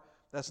bar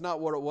That's not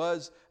what it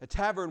was. A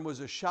tavern was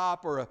a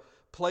shop or a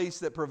place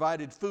that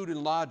provided food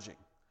and lodging.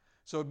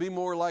 So it'd be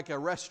more like a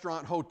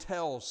restaurant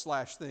hotel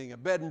 / thing, a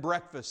bed and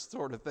breakfast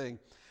sort of thing.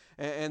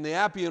 And the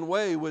Appian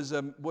Way was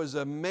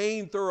a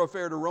main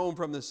thoroughfare to Rome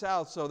from the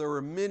south, so there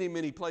were many,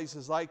 many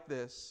places like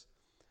this.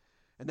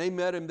 And they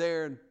met him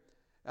there. And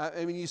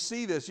I mean, you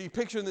see this. You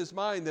picture in this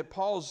mind that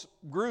Paul's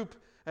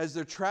group, as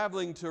they're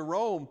traveling to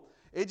Rome,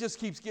 it just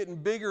keeps getting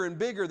bigger and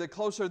bigger. The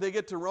closer they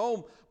get to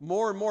Rome,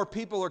 more and more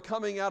people are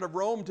coming out of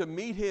Rome to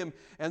meet him,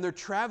 and they're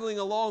traveling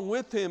along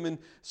with him. And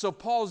so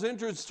Paul's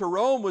entrance to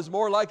Rome was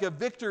more like a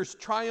victor's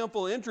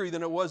triumphal entry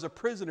than it was a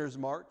prisoner's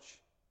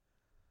march.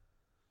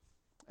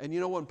 And you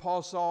know, when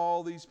Paul saw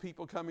all these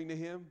people coming to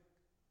him,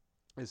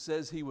 it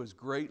says he was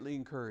greatly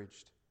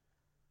encouraged.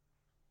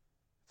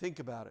 Think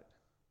about it.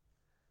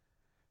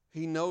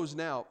 He knows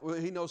now,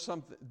 he knows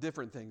some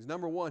different things.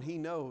 Number one, he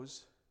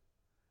knows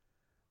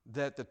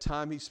that the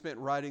time he spent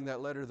writing that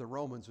letter to the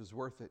Romans was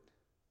worth it.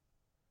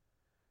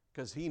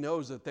 Because he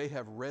knows that they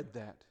have read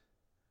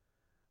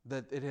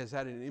that it has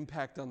had an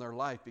impact on their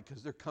life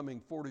because they're coming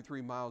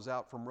 43 miles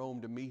out from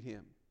Rome to meet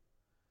him.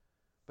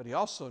 But he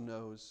also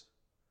knows,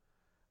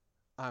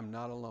 I'm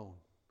not alone.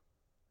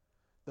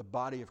 The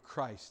body of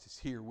Christ is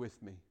here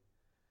with me.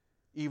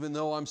 Even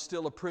though I'm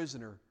still a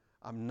prisoner,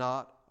 I'm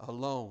not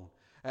alone.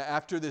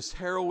 After this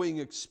harrowing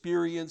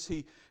experience,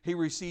 he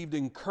received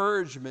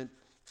encouragement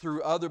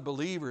through other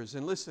believers.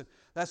 And listen,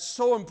 that's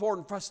so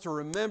important for us to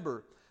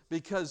remember,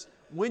 because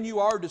when you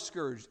are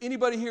discouraged,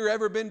 anybody here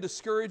ever been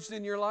discouraged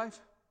in your life?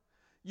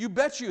 You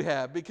bet you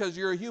have, because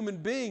you're a human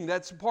being.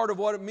 That's part of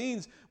what it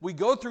means. We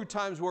go through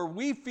times where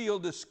we feel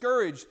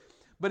discouraged,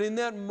 but in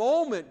that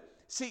moment,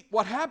 see,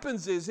 what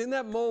happens is, in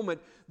that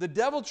moment, the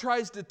devil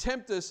tries to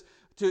tempt us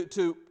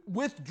to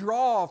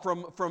withdraw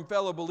from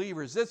fellow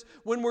believers. That's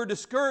when we're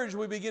discouraged,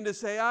 we begin to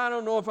say, I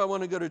don't know if I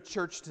want to go to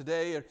church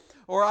today,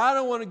 or I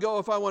don't want to go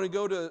if I want to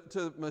go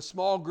to my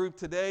small group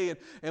today.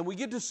 And we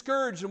get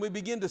discouraged and we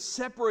begin to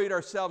separate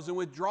ourselves and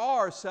withdraw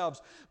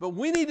ourselves. But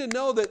we need to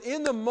know that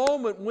in the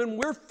moment when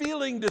we're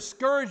feeling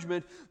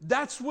discouragement,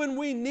 that's when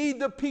we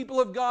need the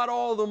people of God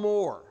all the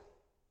more.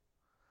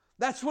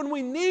 That's when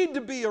we need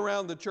to be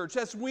around the church.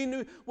 That's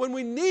when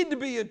we need to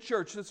be in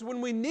church. That's when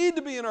we need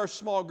to be in our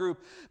small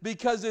group,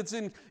 because it's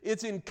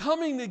in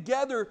coming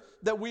together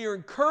that we are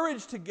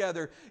encouraged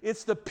together.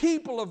 It's the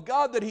people of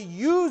God that He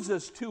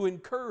uses to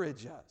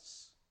encourage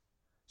us.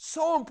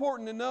 So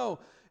important to know,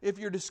 if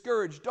you're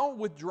discouraged, don't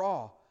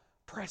withdraw.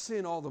 Press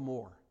in all the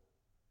more.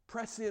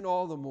 Press in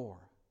all the more.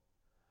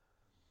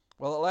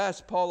 Well, at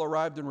last, Paul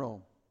arrived in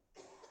Rome,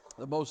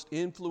 the most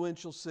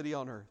influential city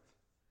on earth.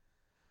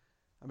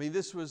 I mean,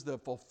 this was the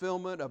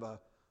fulfillment of a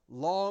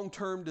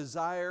long-term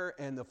desire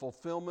and the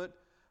fulfillment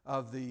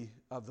of the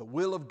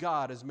will of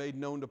God as made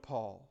known to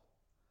Paul.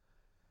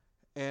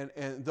 And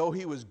though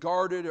he was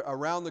guarded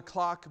around the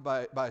clock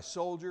by a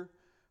soldier,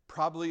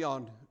 probably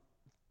on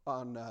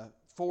 4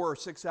 or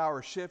 6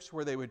 hour shifts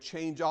where they would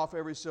change off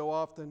every so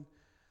often,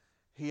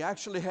 he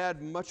actually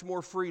had much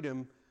more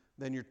freedom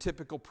than your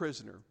typical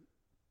prisoner.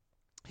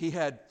 He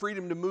had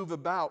freedom to move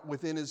about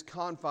within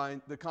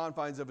the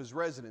confines of his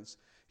residence.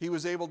 He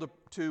was able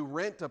to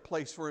rent a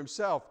place for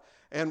himself.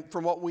 And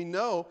from what we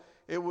know,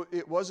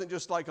 it wasn't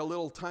just like a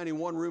little tiny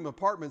one-room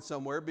apartment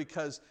somewhere,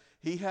 because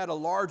he had a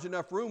large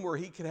enough room where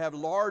he could have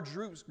large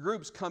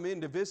groups come in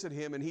to visit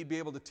him, and he'd be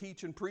able to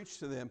teach and preach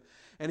to them.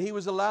 And he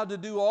was allowed to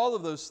do all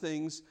of those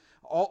things.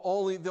 The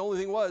only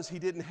thing was, he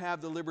didn't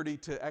have the liberty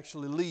to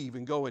actually leave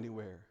and go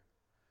anywhere.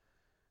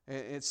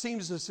 And it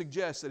seems to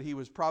suggest that he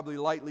was probably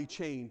lightly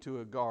chained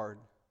to a guard.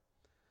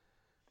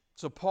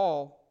 So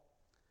Paul,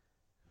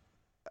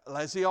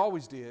 as he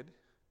always did,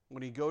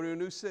 when he'd go to a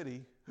new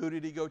city, who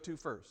did he go to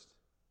first?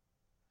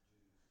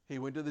 He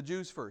went to the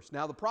Jews first.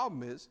 Now the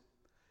problem is,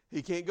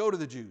 he can't go to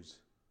the Jews.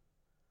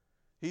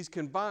 He's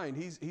confined.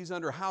 He's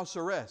under house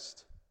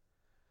arrest.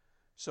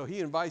 So he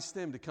invites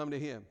them to come to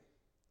him,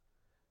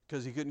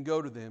 because he couldn't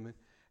go to them.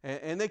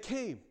 And they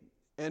came.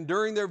 And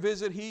during their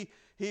visit, he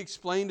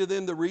explained to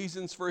them the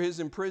reasons for his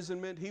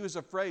imprisonment. He was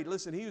afraid.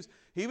 Listen,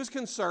 he was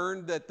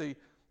concerned that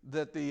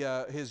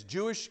his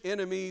Jewish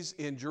enemies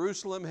in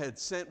Jerusalem had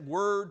sent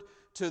word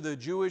to the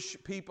Jewish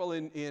people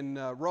in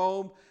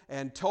Rome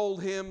and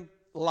told him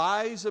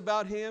lies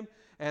about him,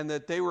 and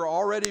that they were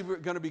already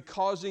going to be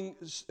causing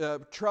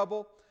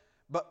trouble.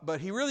 But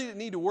he really didn't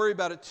need to worry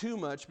about it too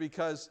much,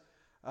 because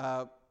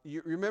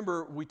you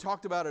remember we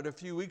talked about it a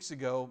few weeks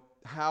ago,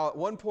 how at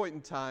one point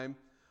in time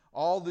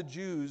all the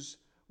Jews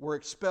were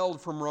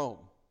expelled from Rome.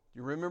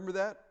 You remember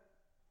that?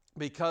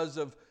 Because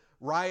of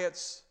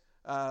riots,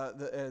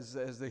 as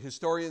the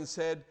historian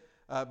said,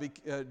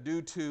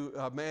 due to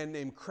a man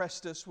named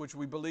Chrestus, which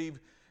we believe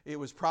it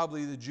was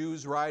probably the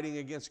Jews rioting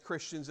against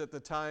Christians at the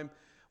time.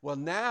 Well,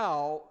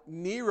 now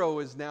Nero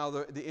is now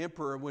the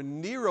emperor.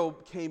 When Nero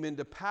came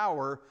into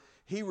power,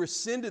 he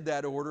rescinded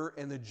that order,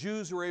 and the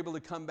Jews were able to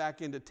come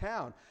back into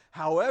town.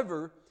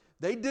 However,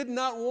 they did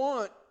not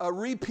want a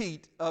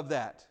repeat of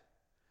that.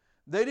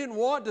 They didn't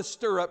want to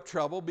stir up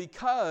trouble,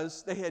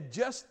 because they had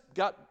just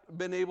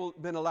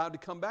been allowed to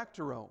come back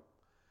to Rome.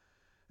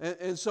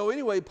 And so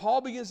anyway,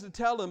 Paul begins to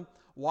tell them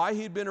why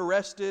he'd been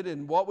arrested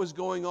and what was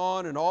going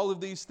on and all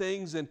of these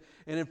things. And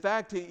in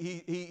fact,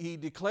 he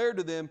declared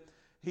to them,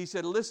 he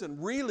said,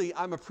 listen, really,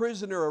 I'm a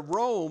prisoner of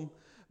Rome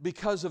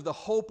because of the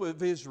hope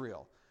of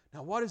Israel.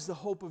 Now, what is the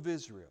hope of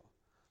Israel?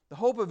 The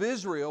hope of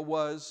Israel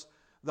was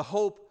the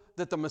hope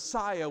that the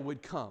Messiah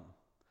would come.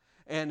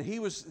 And he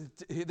was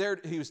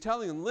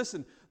telling them,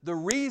 listen, the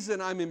reason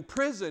I'm in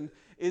prison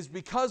is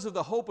because of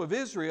the hope of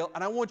Israel,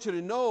 and I want you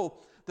to know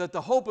that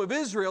the hope of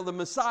Israel, the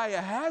Messiah,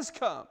 has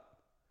come.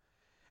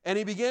 And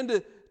he began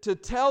to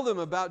tell them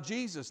about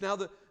Jesus. Now,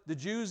 the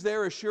Jews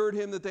there assured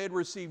him that they had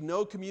received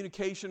no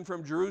communication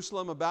from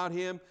Jerusalem about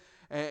him,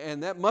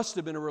 and that must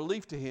have been a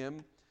relief to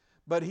him.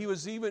 But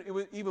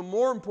even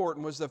more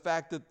important was the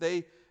fact that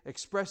they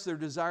expressed their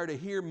desire to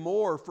hear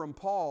more from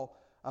Paul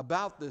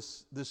about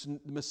this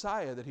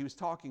Messiah that he was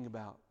talking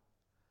about.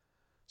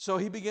 So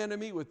he began to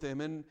meet with them,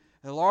 and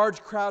a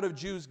large crowd of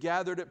Jews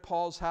gathered at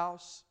Paul's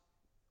house.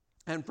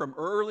 And from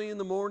early in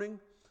the morning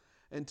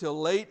until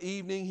late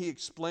evening, he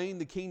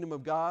explained the kingdom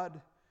of God.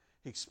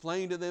 He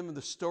explained to them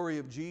the story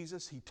of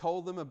Jesus. He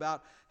told them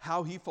about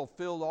how he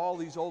fulfilled all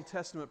these Old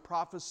Testament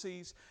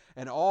prophecies,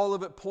 and all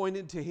of it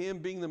pointed to him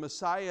being the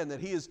Messiah, and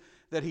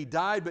that he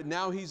died, but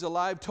now he's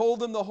alive. Told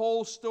them the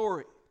whole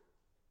story.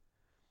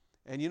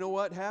 And you know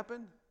what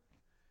happened?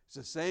 It's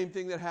the same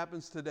thing that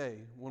happens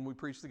today when we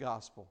preach the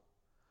gospel.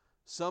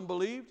 Some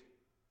believed,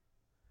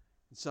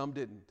 and some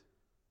didn't.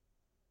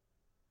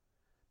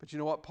 But you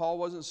know what? Paul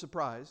wasn't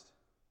surprised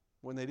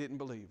when they didn't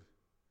believe.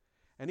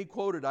 And he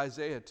quoted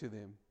Isaiah to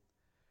them.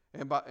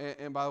 And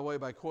by the way,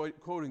 by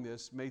quoting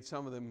this, made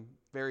some of them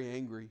very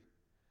angry.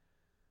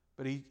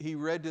 But he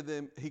read to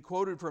them, he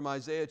quoted from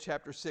Isaiah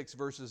chapter 6,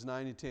 verses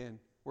 9 and 10,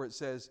 where it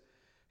says,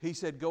 he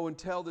said, "Go and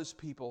tell this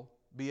people,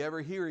 be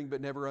ever hearing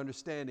but never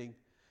understanding,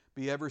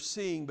 be ever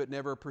seeing but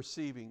never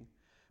perceiving.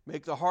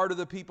 Make the heart of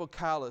the people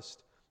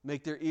calloused,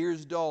 make their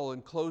ears dull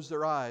and close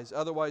their eyes,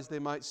 otherwise they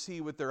might see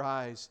with their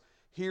eyes,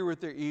 hear with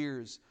their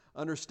ears,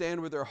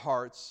 understand with their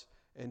hearts,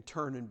 and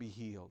turn and be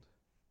healed."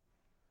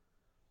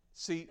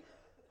 See,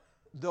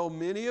 though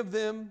many of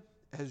them,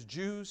 as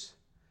Jews,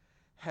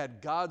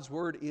 had God's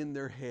word in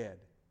their head,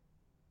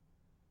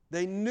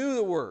 they knew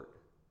the word,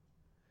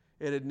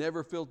 it had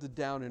never filtered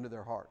down into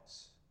their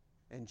hearts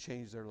and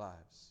changed their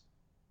lives.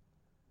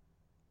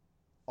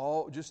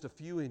 All just a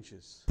few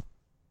inches.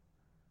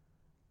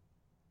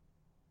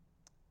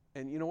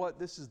 And you know what?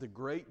 This is the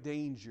great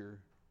danger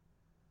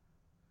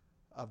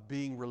of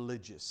being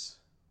religious.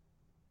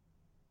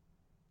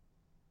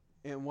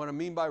 And what I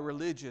mean by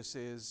religious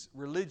is,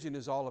 religion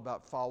is all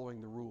about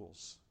following the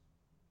rules.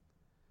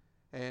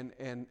 And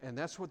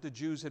that's what the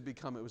Jews had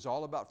become. It was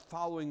all about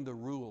following the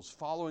rules,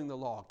 following the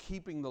law,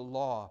 keeping the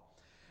law.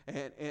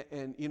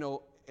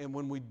 And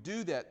when we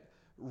do that,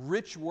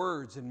 rich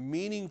words and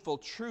meaningful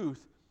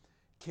truth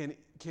can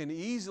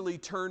easily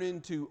turn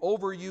into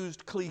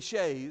overused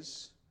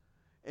cliches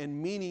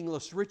and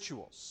meaningless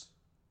rituals.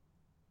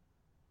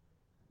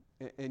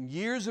 And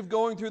years of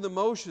going through the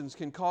motions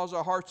can cause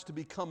our hearts to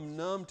become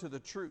numb to the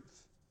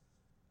truth.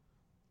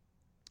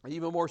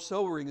 Even more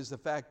sobering is the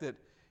fact that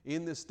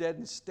in this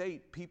deadened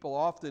state, people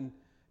often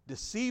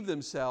deceive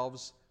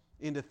themselves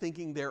into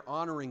thinking they're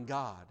honoring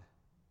God.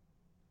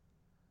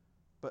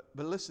 But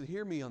listen,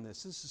 hear me on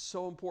this. This is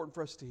so important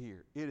for us to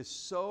hear. It is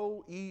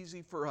so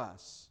easy for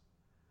us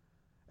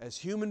as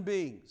human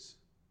beings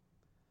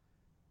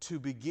to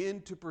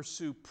begin to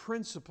pursue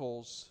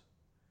principles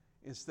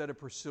instead of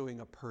pursuing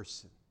a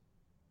person.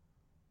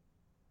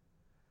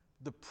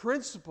 The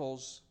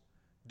principles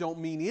don't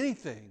mean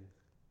anything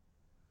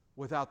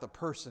without the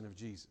person of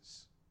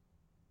Jesus.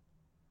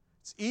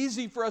 It's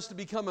easy for us to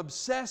become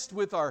obsessed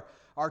with our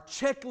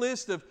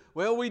checklist of,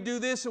 well, we do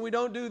this and we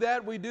don't do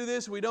that, we do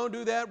this, we don't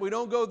do that, we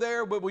don't go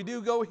there, but we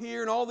do go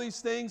here, and all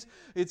these things.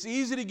 It's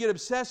easy to get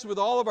obsessed with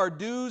all of our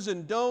do's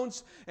and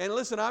don'ts. And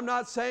listen, I'm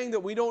not saying that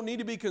we don't need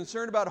to be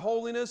concerned about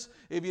holiness.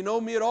 If you know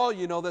me at all,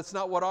 you know that's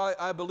not what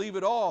I believe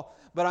at all.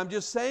 But I'm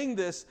just saying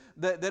this,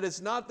 that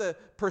it's not the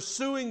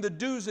pursuing the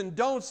do's and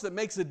don'ts that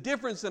makes a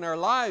difference in our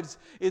lives.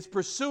 It's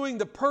pursuing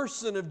the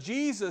person of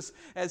Jesus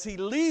as He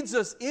leads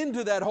us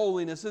into that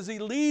holiness, as He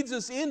leads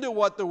us into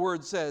what the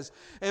Word says.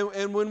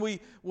 And when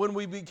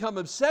we become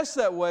obsessed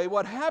that way,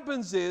 what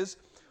happens is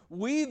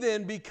we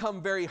then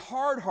become very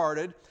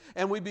hard-hearted,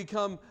 and we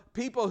become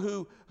people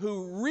who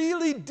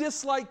really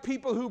dislike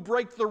people who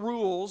break the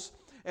rules,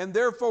 and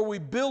therefore we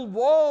build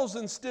walls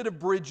instead of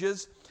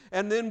bridges.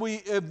 And then we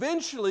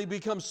eventually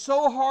become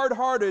so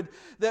hard-hearted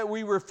that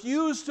we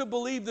refuse to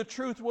believe the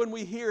truth when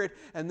we hear it.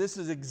 And this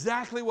is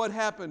exactly what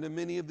happened to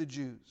many of the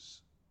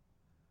Jews.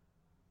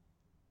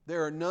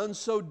 There are none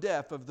so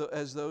deaf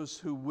as those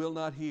who will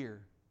not hear,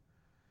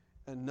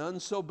 and none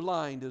so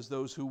blind as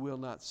those who will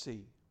not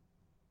see.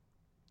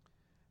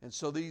 And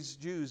so these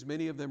Jews,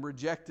 many of them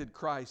rejected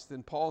Christ.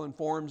 And Paul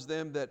informs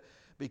them that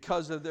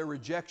because of their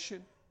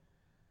rejection,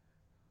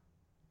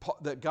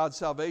 that God's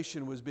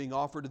salvation was being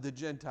offered to the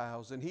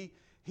Gentiles. And he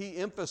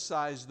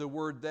emphasized the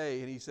word they,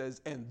 and he says,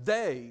 and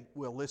they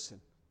will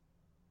listen.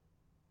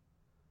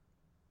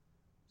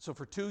 So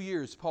for 2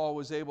 years, Paul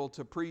was able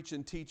to preach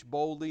and teach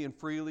boldly and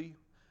freely,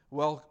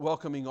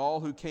 welcoming all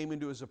who came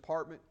into his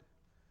apartment.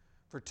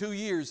 For 2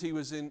 years, he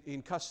was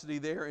in custody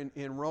there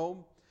in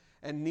Rome,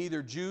 and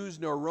neither Jews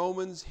nor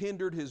Romans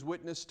hindered his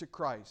witness to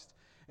Christ.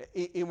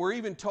 And we're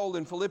even told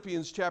in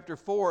Philippians chapter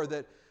 4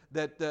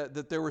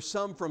 that there were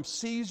some from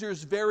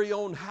Caesar's very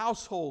own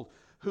household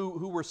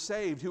who were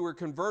saved, who were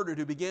converted,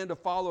 who began to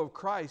follow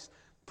Christ.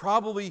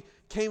 Probably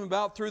came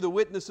about through the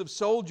witness of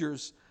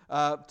soldiers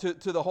to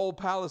the whole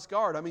palace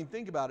guard. I mean,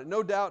 think about it.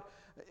 No doubt,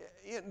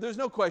 there's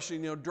no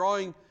question,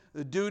 drawing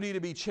the duty to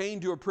be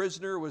chained to a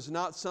prisoner was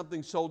not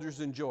something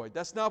soldiers enjoyed.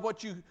 That's not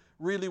what you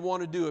really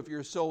want to do if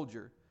you're a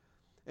soldier.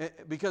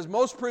 Because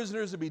most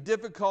prisoners would be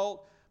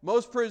difficult.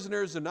 Most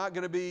prisoners are not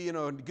going to be, in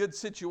a good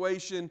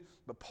situation.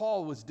 But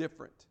Paul was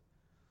different.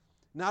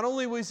 Not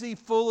only was he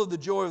full of the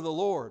joy of the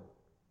Lord,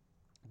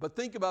 but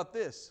think about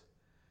this.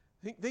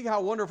 Think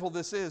how wonderful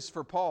this is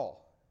for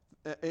Paul.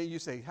 And you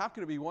say, how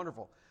can it be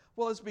wonderful?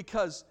 Well, it's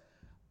because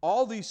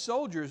all these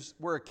soldiers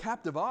were a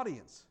captive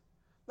audience.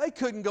 They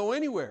couldn't go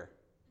anywhere.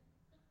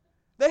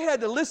 They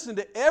had to listen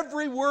to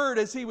every word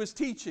as he was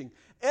teaching,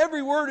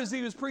 every word as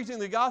he was preaching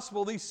the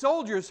gospel. These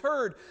soldiers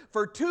heard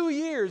for 2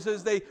 years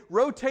as they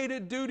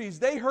rotated duties.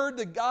 They heard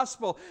the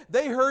gospel.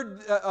 They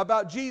heard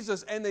about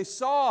Jesus, and they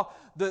saw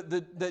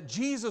that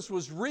Jesus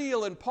was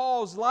real in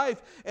Paul's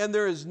life. And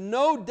there is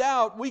no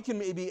doubt, we can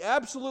be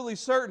absolutely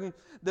certain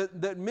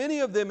that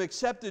many of them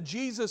accepted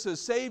Jesus as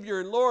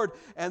Savior and Lord,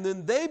 and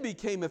then they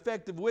became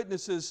effective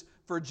witnesses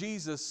for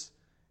Jesus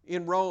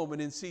in Rome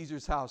and in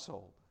Caesar's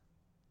household.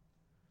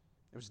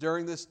 It was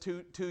during this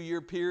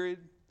two-year period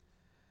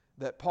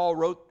that Paul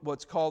wrote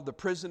what's called the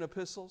prison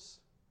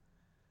epistles.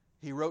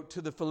 He wrote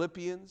to the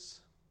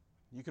Philippians.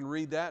 You can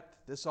read that.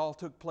 This all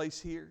took place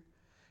here.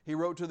 He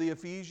wrote to the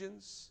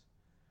Ephesians.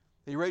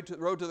 He wrote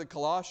to the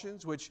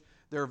Colossians, which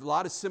there are a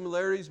lot of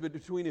similarities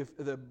between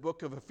the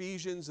book of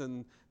Ephesians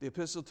and the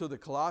epistle to the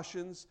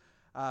Colossians,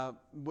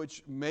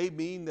 which may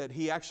mean that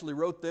he actually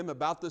wrote them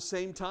about the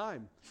same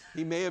time.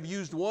 He may have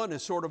used one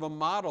as sort of a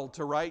model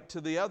to write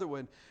to the other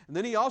one. And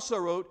then he also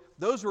wrote,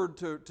 those were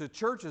to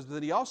churches, but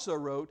then he also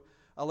wrote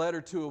a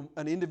letter to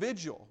an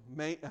individual,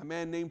 a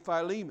man named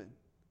Philemon.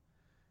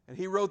 And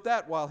he wrote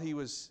that while he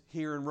was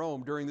here in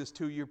Rome during this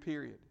 2-year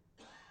period.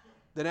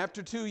 Then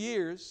after 2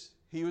 years,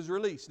 he was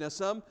released.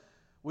 Now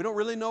we don't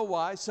really know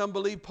why. Some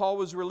believe Paul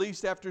was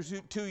released after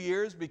 2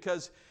 years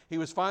because he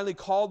was finally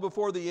called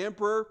before the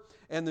emperor,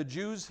 and the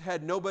Jews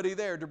had nobody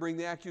there to bring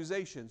the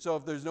accusation. So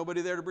if there's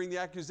nobody there to bring the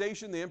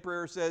accusation, the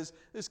emperor says,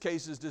 this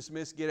case is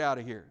dismissed, get out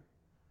of here.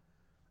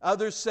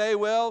 Others say,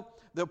 well,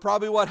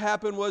 probably what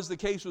happened was the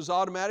case was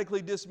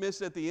automatically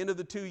dismissed at the end of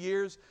the 2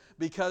 years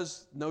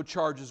because no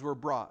charges were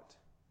brought.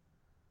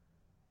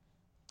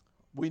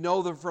 We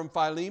know that from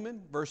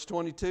Philemon, verse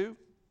 22,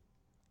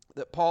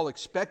 that Paul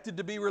expected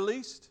to be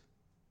released.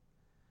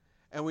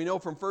 And we know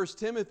from 1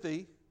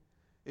 Timothy,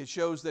 it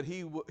shows that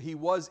he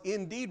was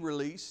indeed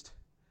released,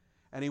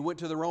 and he went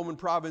to the Roman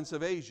province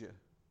of Asia.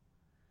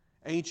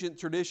 Ancient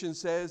tradition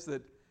says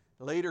that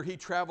later he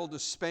traveled to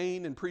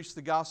Spain and preached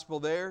the gospel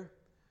there.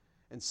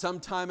 And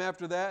sometime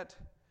after that,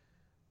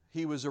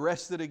 he was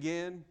arrested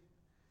again.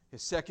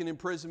 His second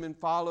imprisonment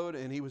followed,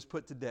 and he was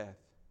put to death.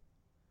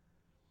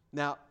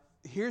 Now,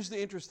 here's the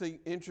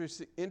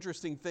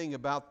interesting thing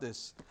about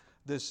this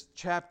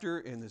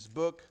chapter in this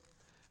book.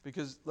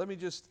 Because let me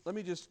just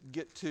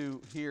get to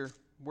here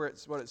what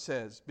it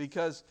says,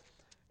 because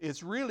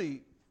it's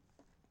really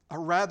a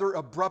rather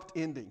abrupt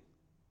ending.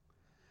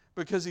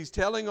 Because he's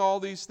telling all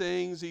these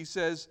things. He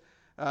says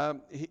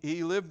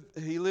he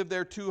lived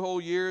there 2 whole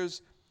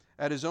years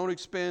at his own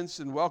expense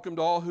and welcomed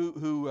all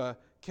who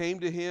came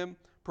to him,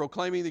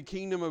 proclaiming the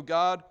kingdom of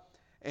God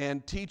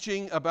and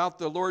teaching about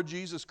the Lord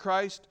Jesus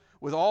Christ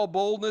with all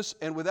boldness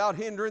and without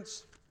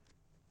hindrance.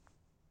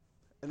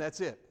 And that's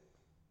it.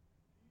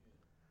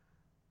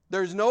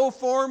 There's no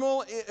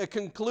formal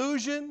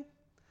conclusion.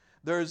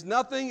 There's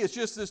nothing. It's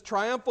just this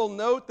triumphal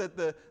note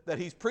that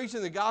he's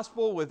preaching the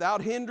gospel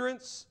without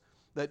hindrance,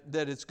 that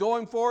it's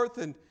going forth.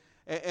 And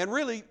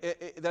really,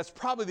 that's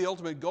probably the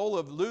ultimate goal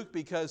of Luke,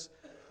 because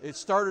it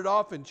started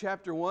off in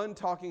chapter 1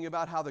 talking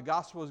about how the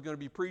gospel is going to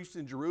be preached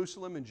in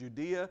Jerusalem and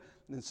Judea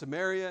and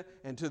Samaria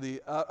and to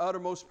the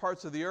uttermost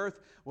parts of the earth.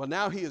 Well,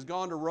 now he has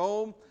gone to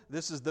Rome.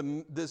 This is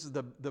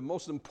the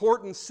most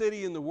important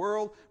city in the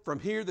world. From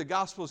here, the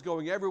gospel is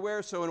going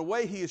everywhere. So in a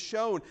way, he has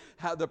shown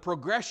how the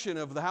progression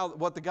of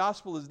what the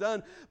gospel has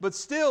done. But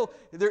still,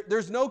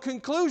 there's no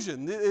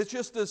conclusion. It's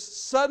just a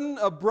sudden,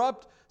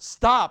 abrupt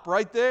stop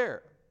right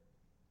there.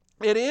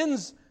 It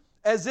ends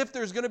as if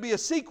there's going to be a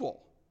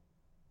sequel.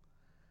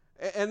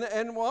 And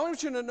I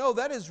want you to know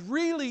that has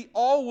really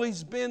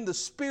always been the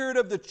spirit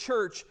of the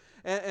church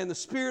and the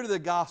spirit of the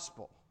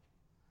gospel.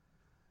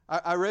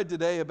 I read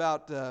today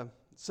about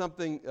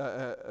something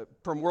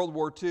from World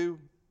War II.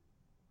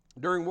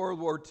 During World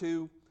War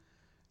II,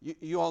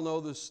 you all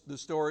know the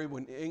story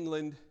when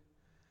England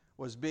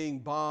was being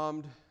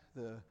bombed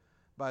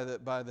by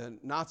the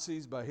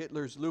Nazis, by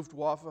Hitler's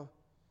Luftwaffe,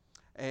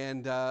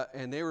 and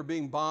they were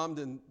being bombed,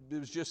 and it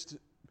was just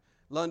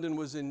London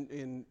was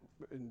in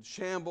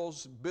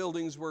shambles.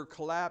 Buildings were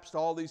collapsed,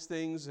 all these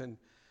things.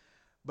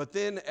 But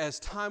then as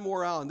time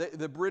wore on,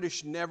 the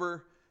British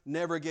never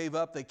gave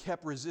up. They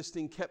kept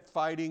resisting, kept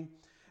fighting.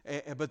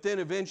 But then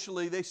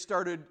eventually they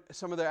and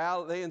some of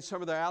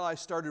their allies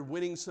started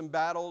winning some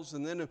battles.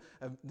 And then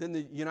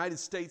the United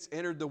States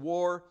entered the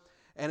war.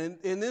 And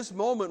in this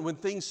moment, when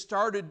things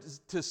started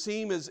to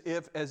seem as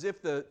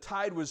if the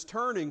tide was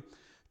turning,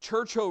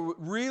 Churchill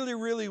really,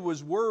 really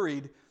was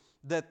worried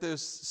that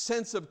this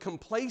sense of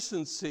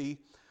complacency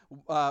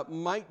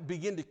might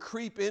begin to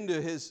creep into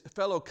his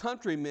fellow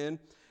countrymen.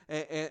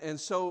 And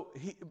so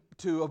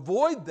to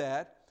avoid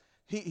that,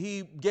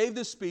 he gave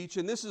this speech,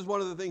 and this is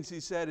one of the things he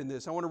said in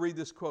this. I want to read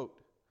this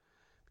quote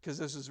because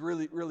this is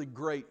really, really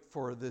great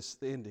for the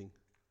ending.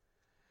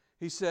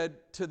 He said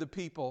to the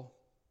people,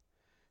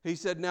 he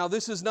said, "Now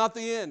this is not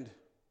the end.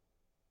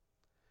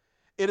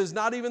 It is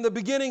not even the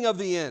beginning of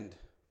the end,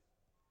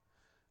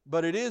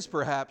 but it is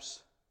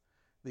perhaps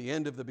the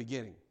end of the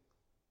beginning."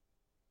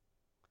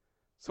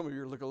 Some of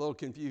you look a little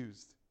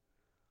confused.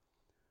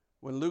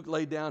 When Luke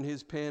laid down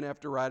his pen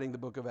after writing the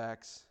book of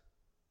Acts,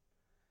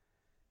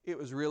 it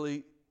was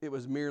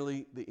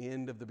merely the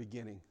end of the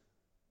beginning.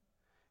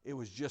 It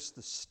was just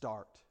the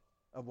start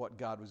of what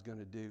God was going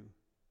to do.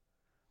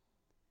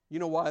 You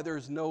know why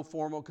there's no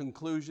formal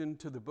conclusion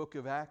to the book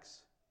of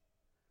Acts?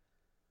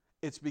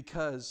 It's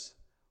because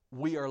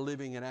we are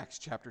living in Acts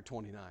chapter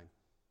 29.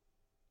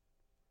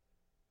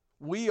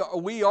 We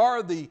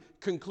are the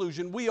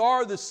conclusion. We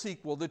are the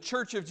sequel. The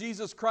Church of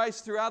Jesus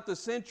Christ throughout the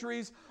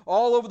centuries,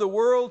 all over the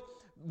world,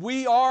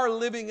 we are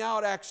living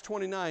out Acts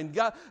 29.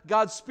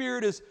 God's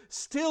Spirit is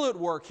still at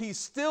work. He's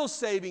still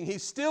saving.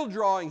 He's still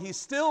drawing. He's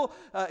still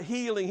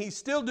healing. He's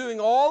still doing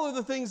all of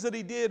the things that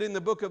He did in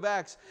the book of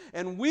Acts.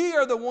 And we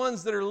are the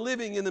ones that are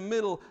living in the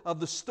middle of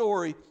the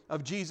story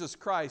of Jesus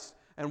Christ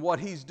and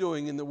what He's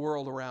doing in the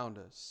world around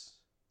us.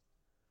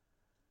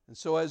 And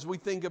so as we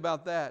think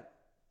about that,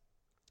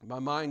 my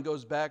mind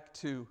goes back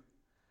to,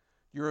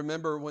 you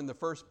remember when the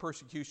first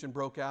persecution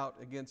broke out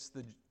against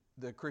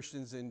the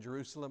Christians in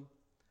Jerusalem?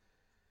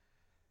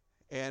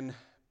 And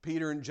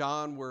Peter and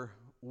John were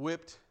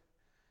whipped,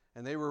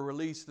 and they were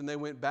released, and they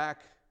went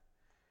back,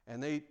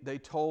 and they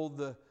told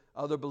the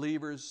other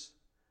believers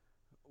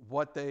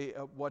what they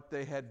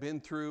had been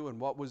through and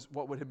what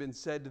would have been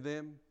said to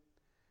them.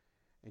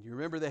 And you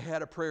remember they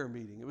had a prayer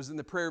meeting. It was in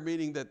the prayer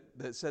meeting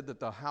that said that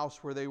the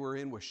house where they were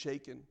in was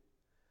shaken.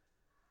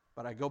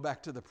 But I go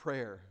back to the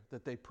prayer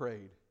that they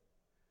prayed,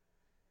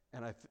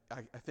 and I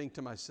think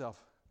to myself,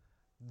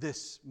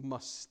 this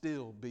must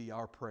still be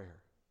our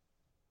prayer.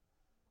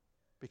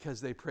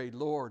 Because they prayed,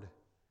 "Lord,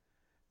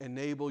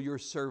 enable your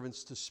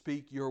servants to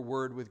speak your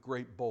word with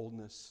great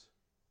boldness.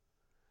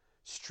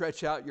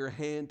 Stretch out your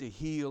hand to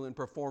heal and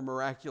perform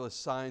miraculous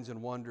signs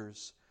and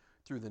wonders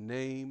through the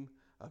name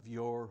of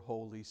your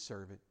holy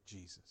servant,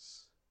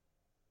 Jesus."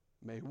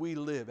 May we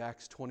live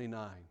Acts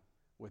 29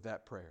 with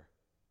that prayer.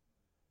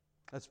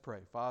 Let's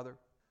pray. Father,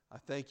 I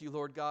thank you,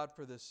 Lord God,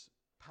 for this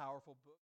powerful book.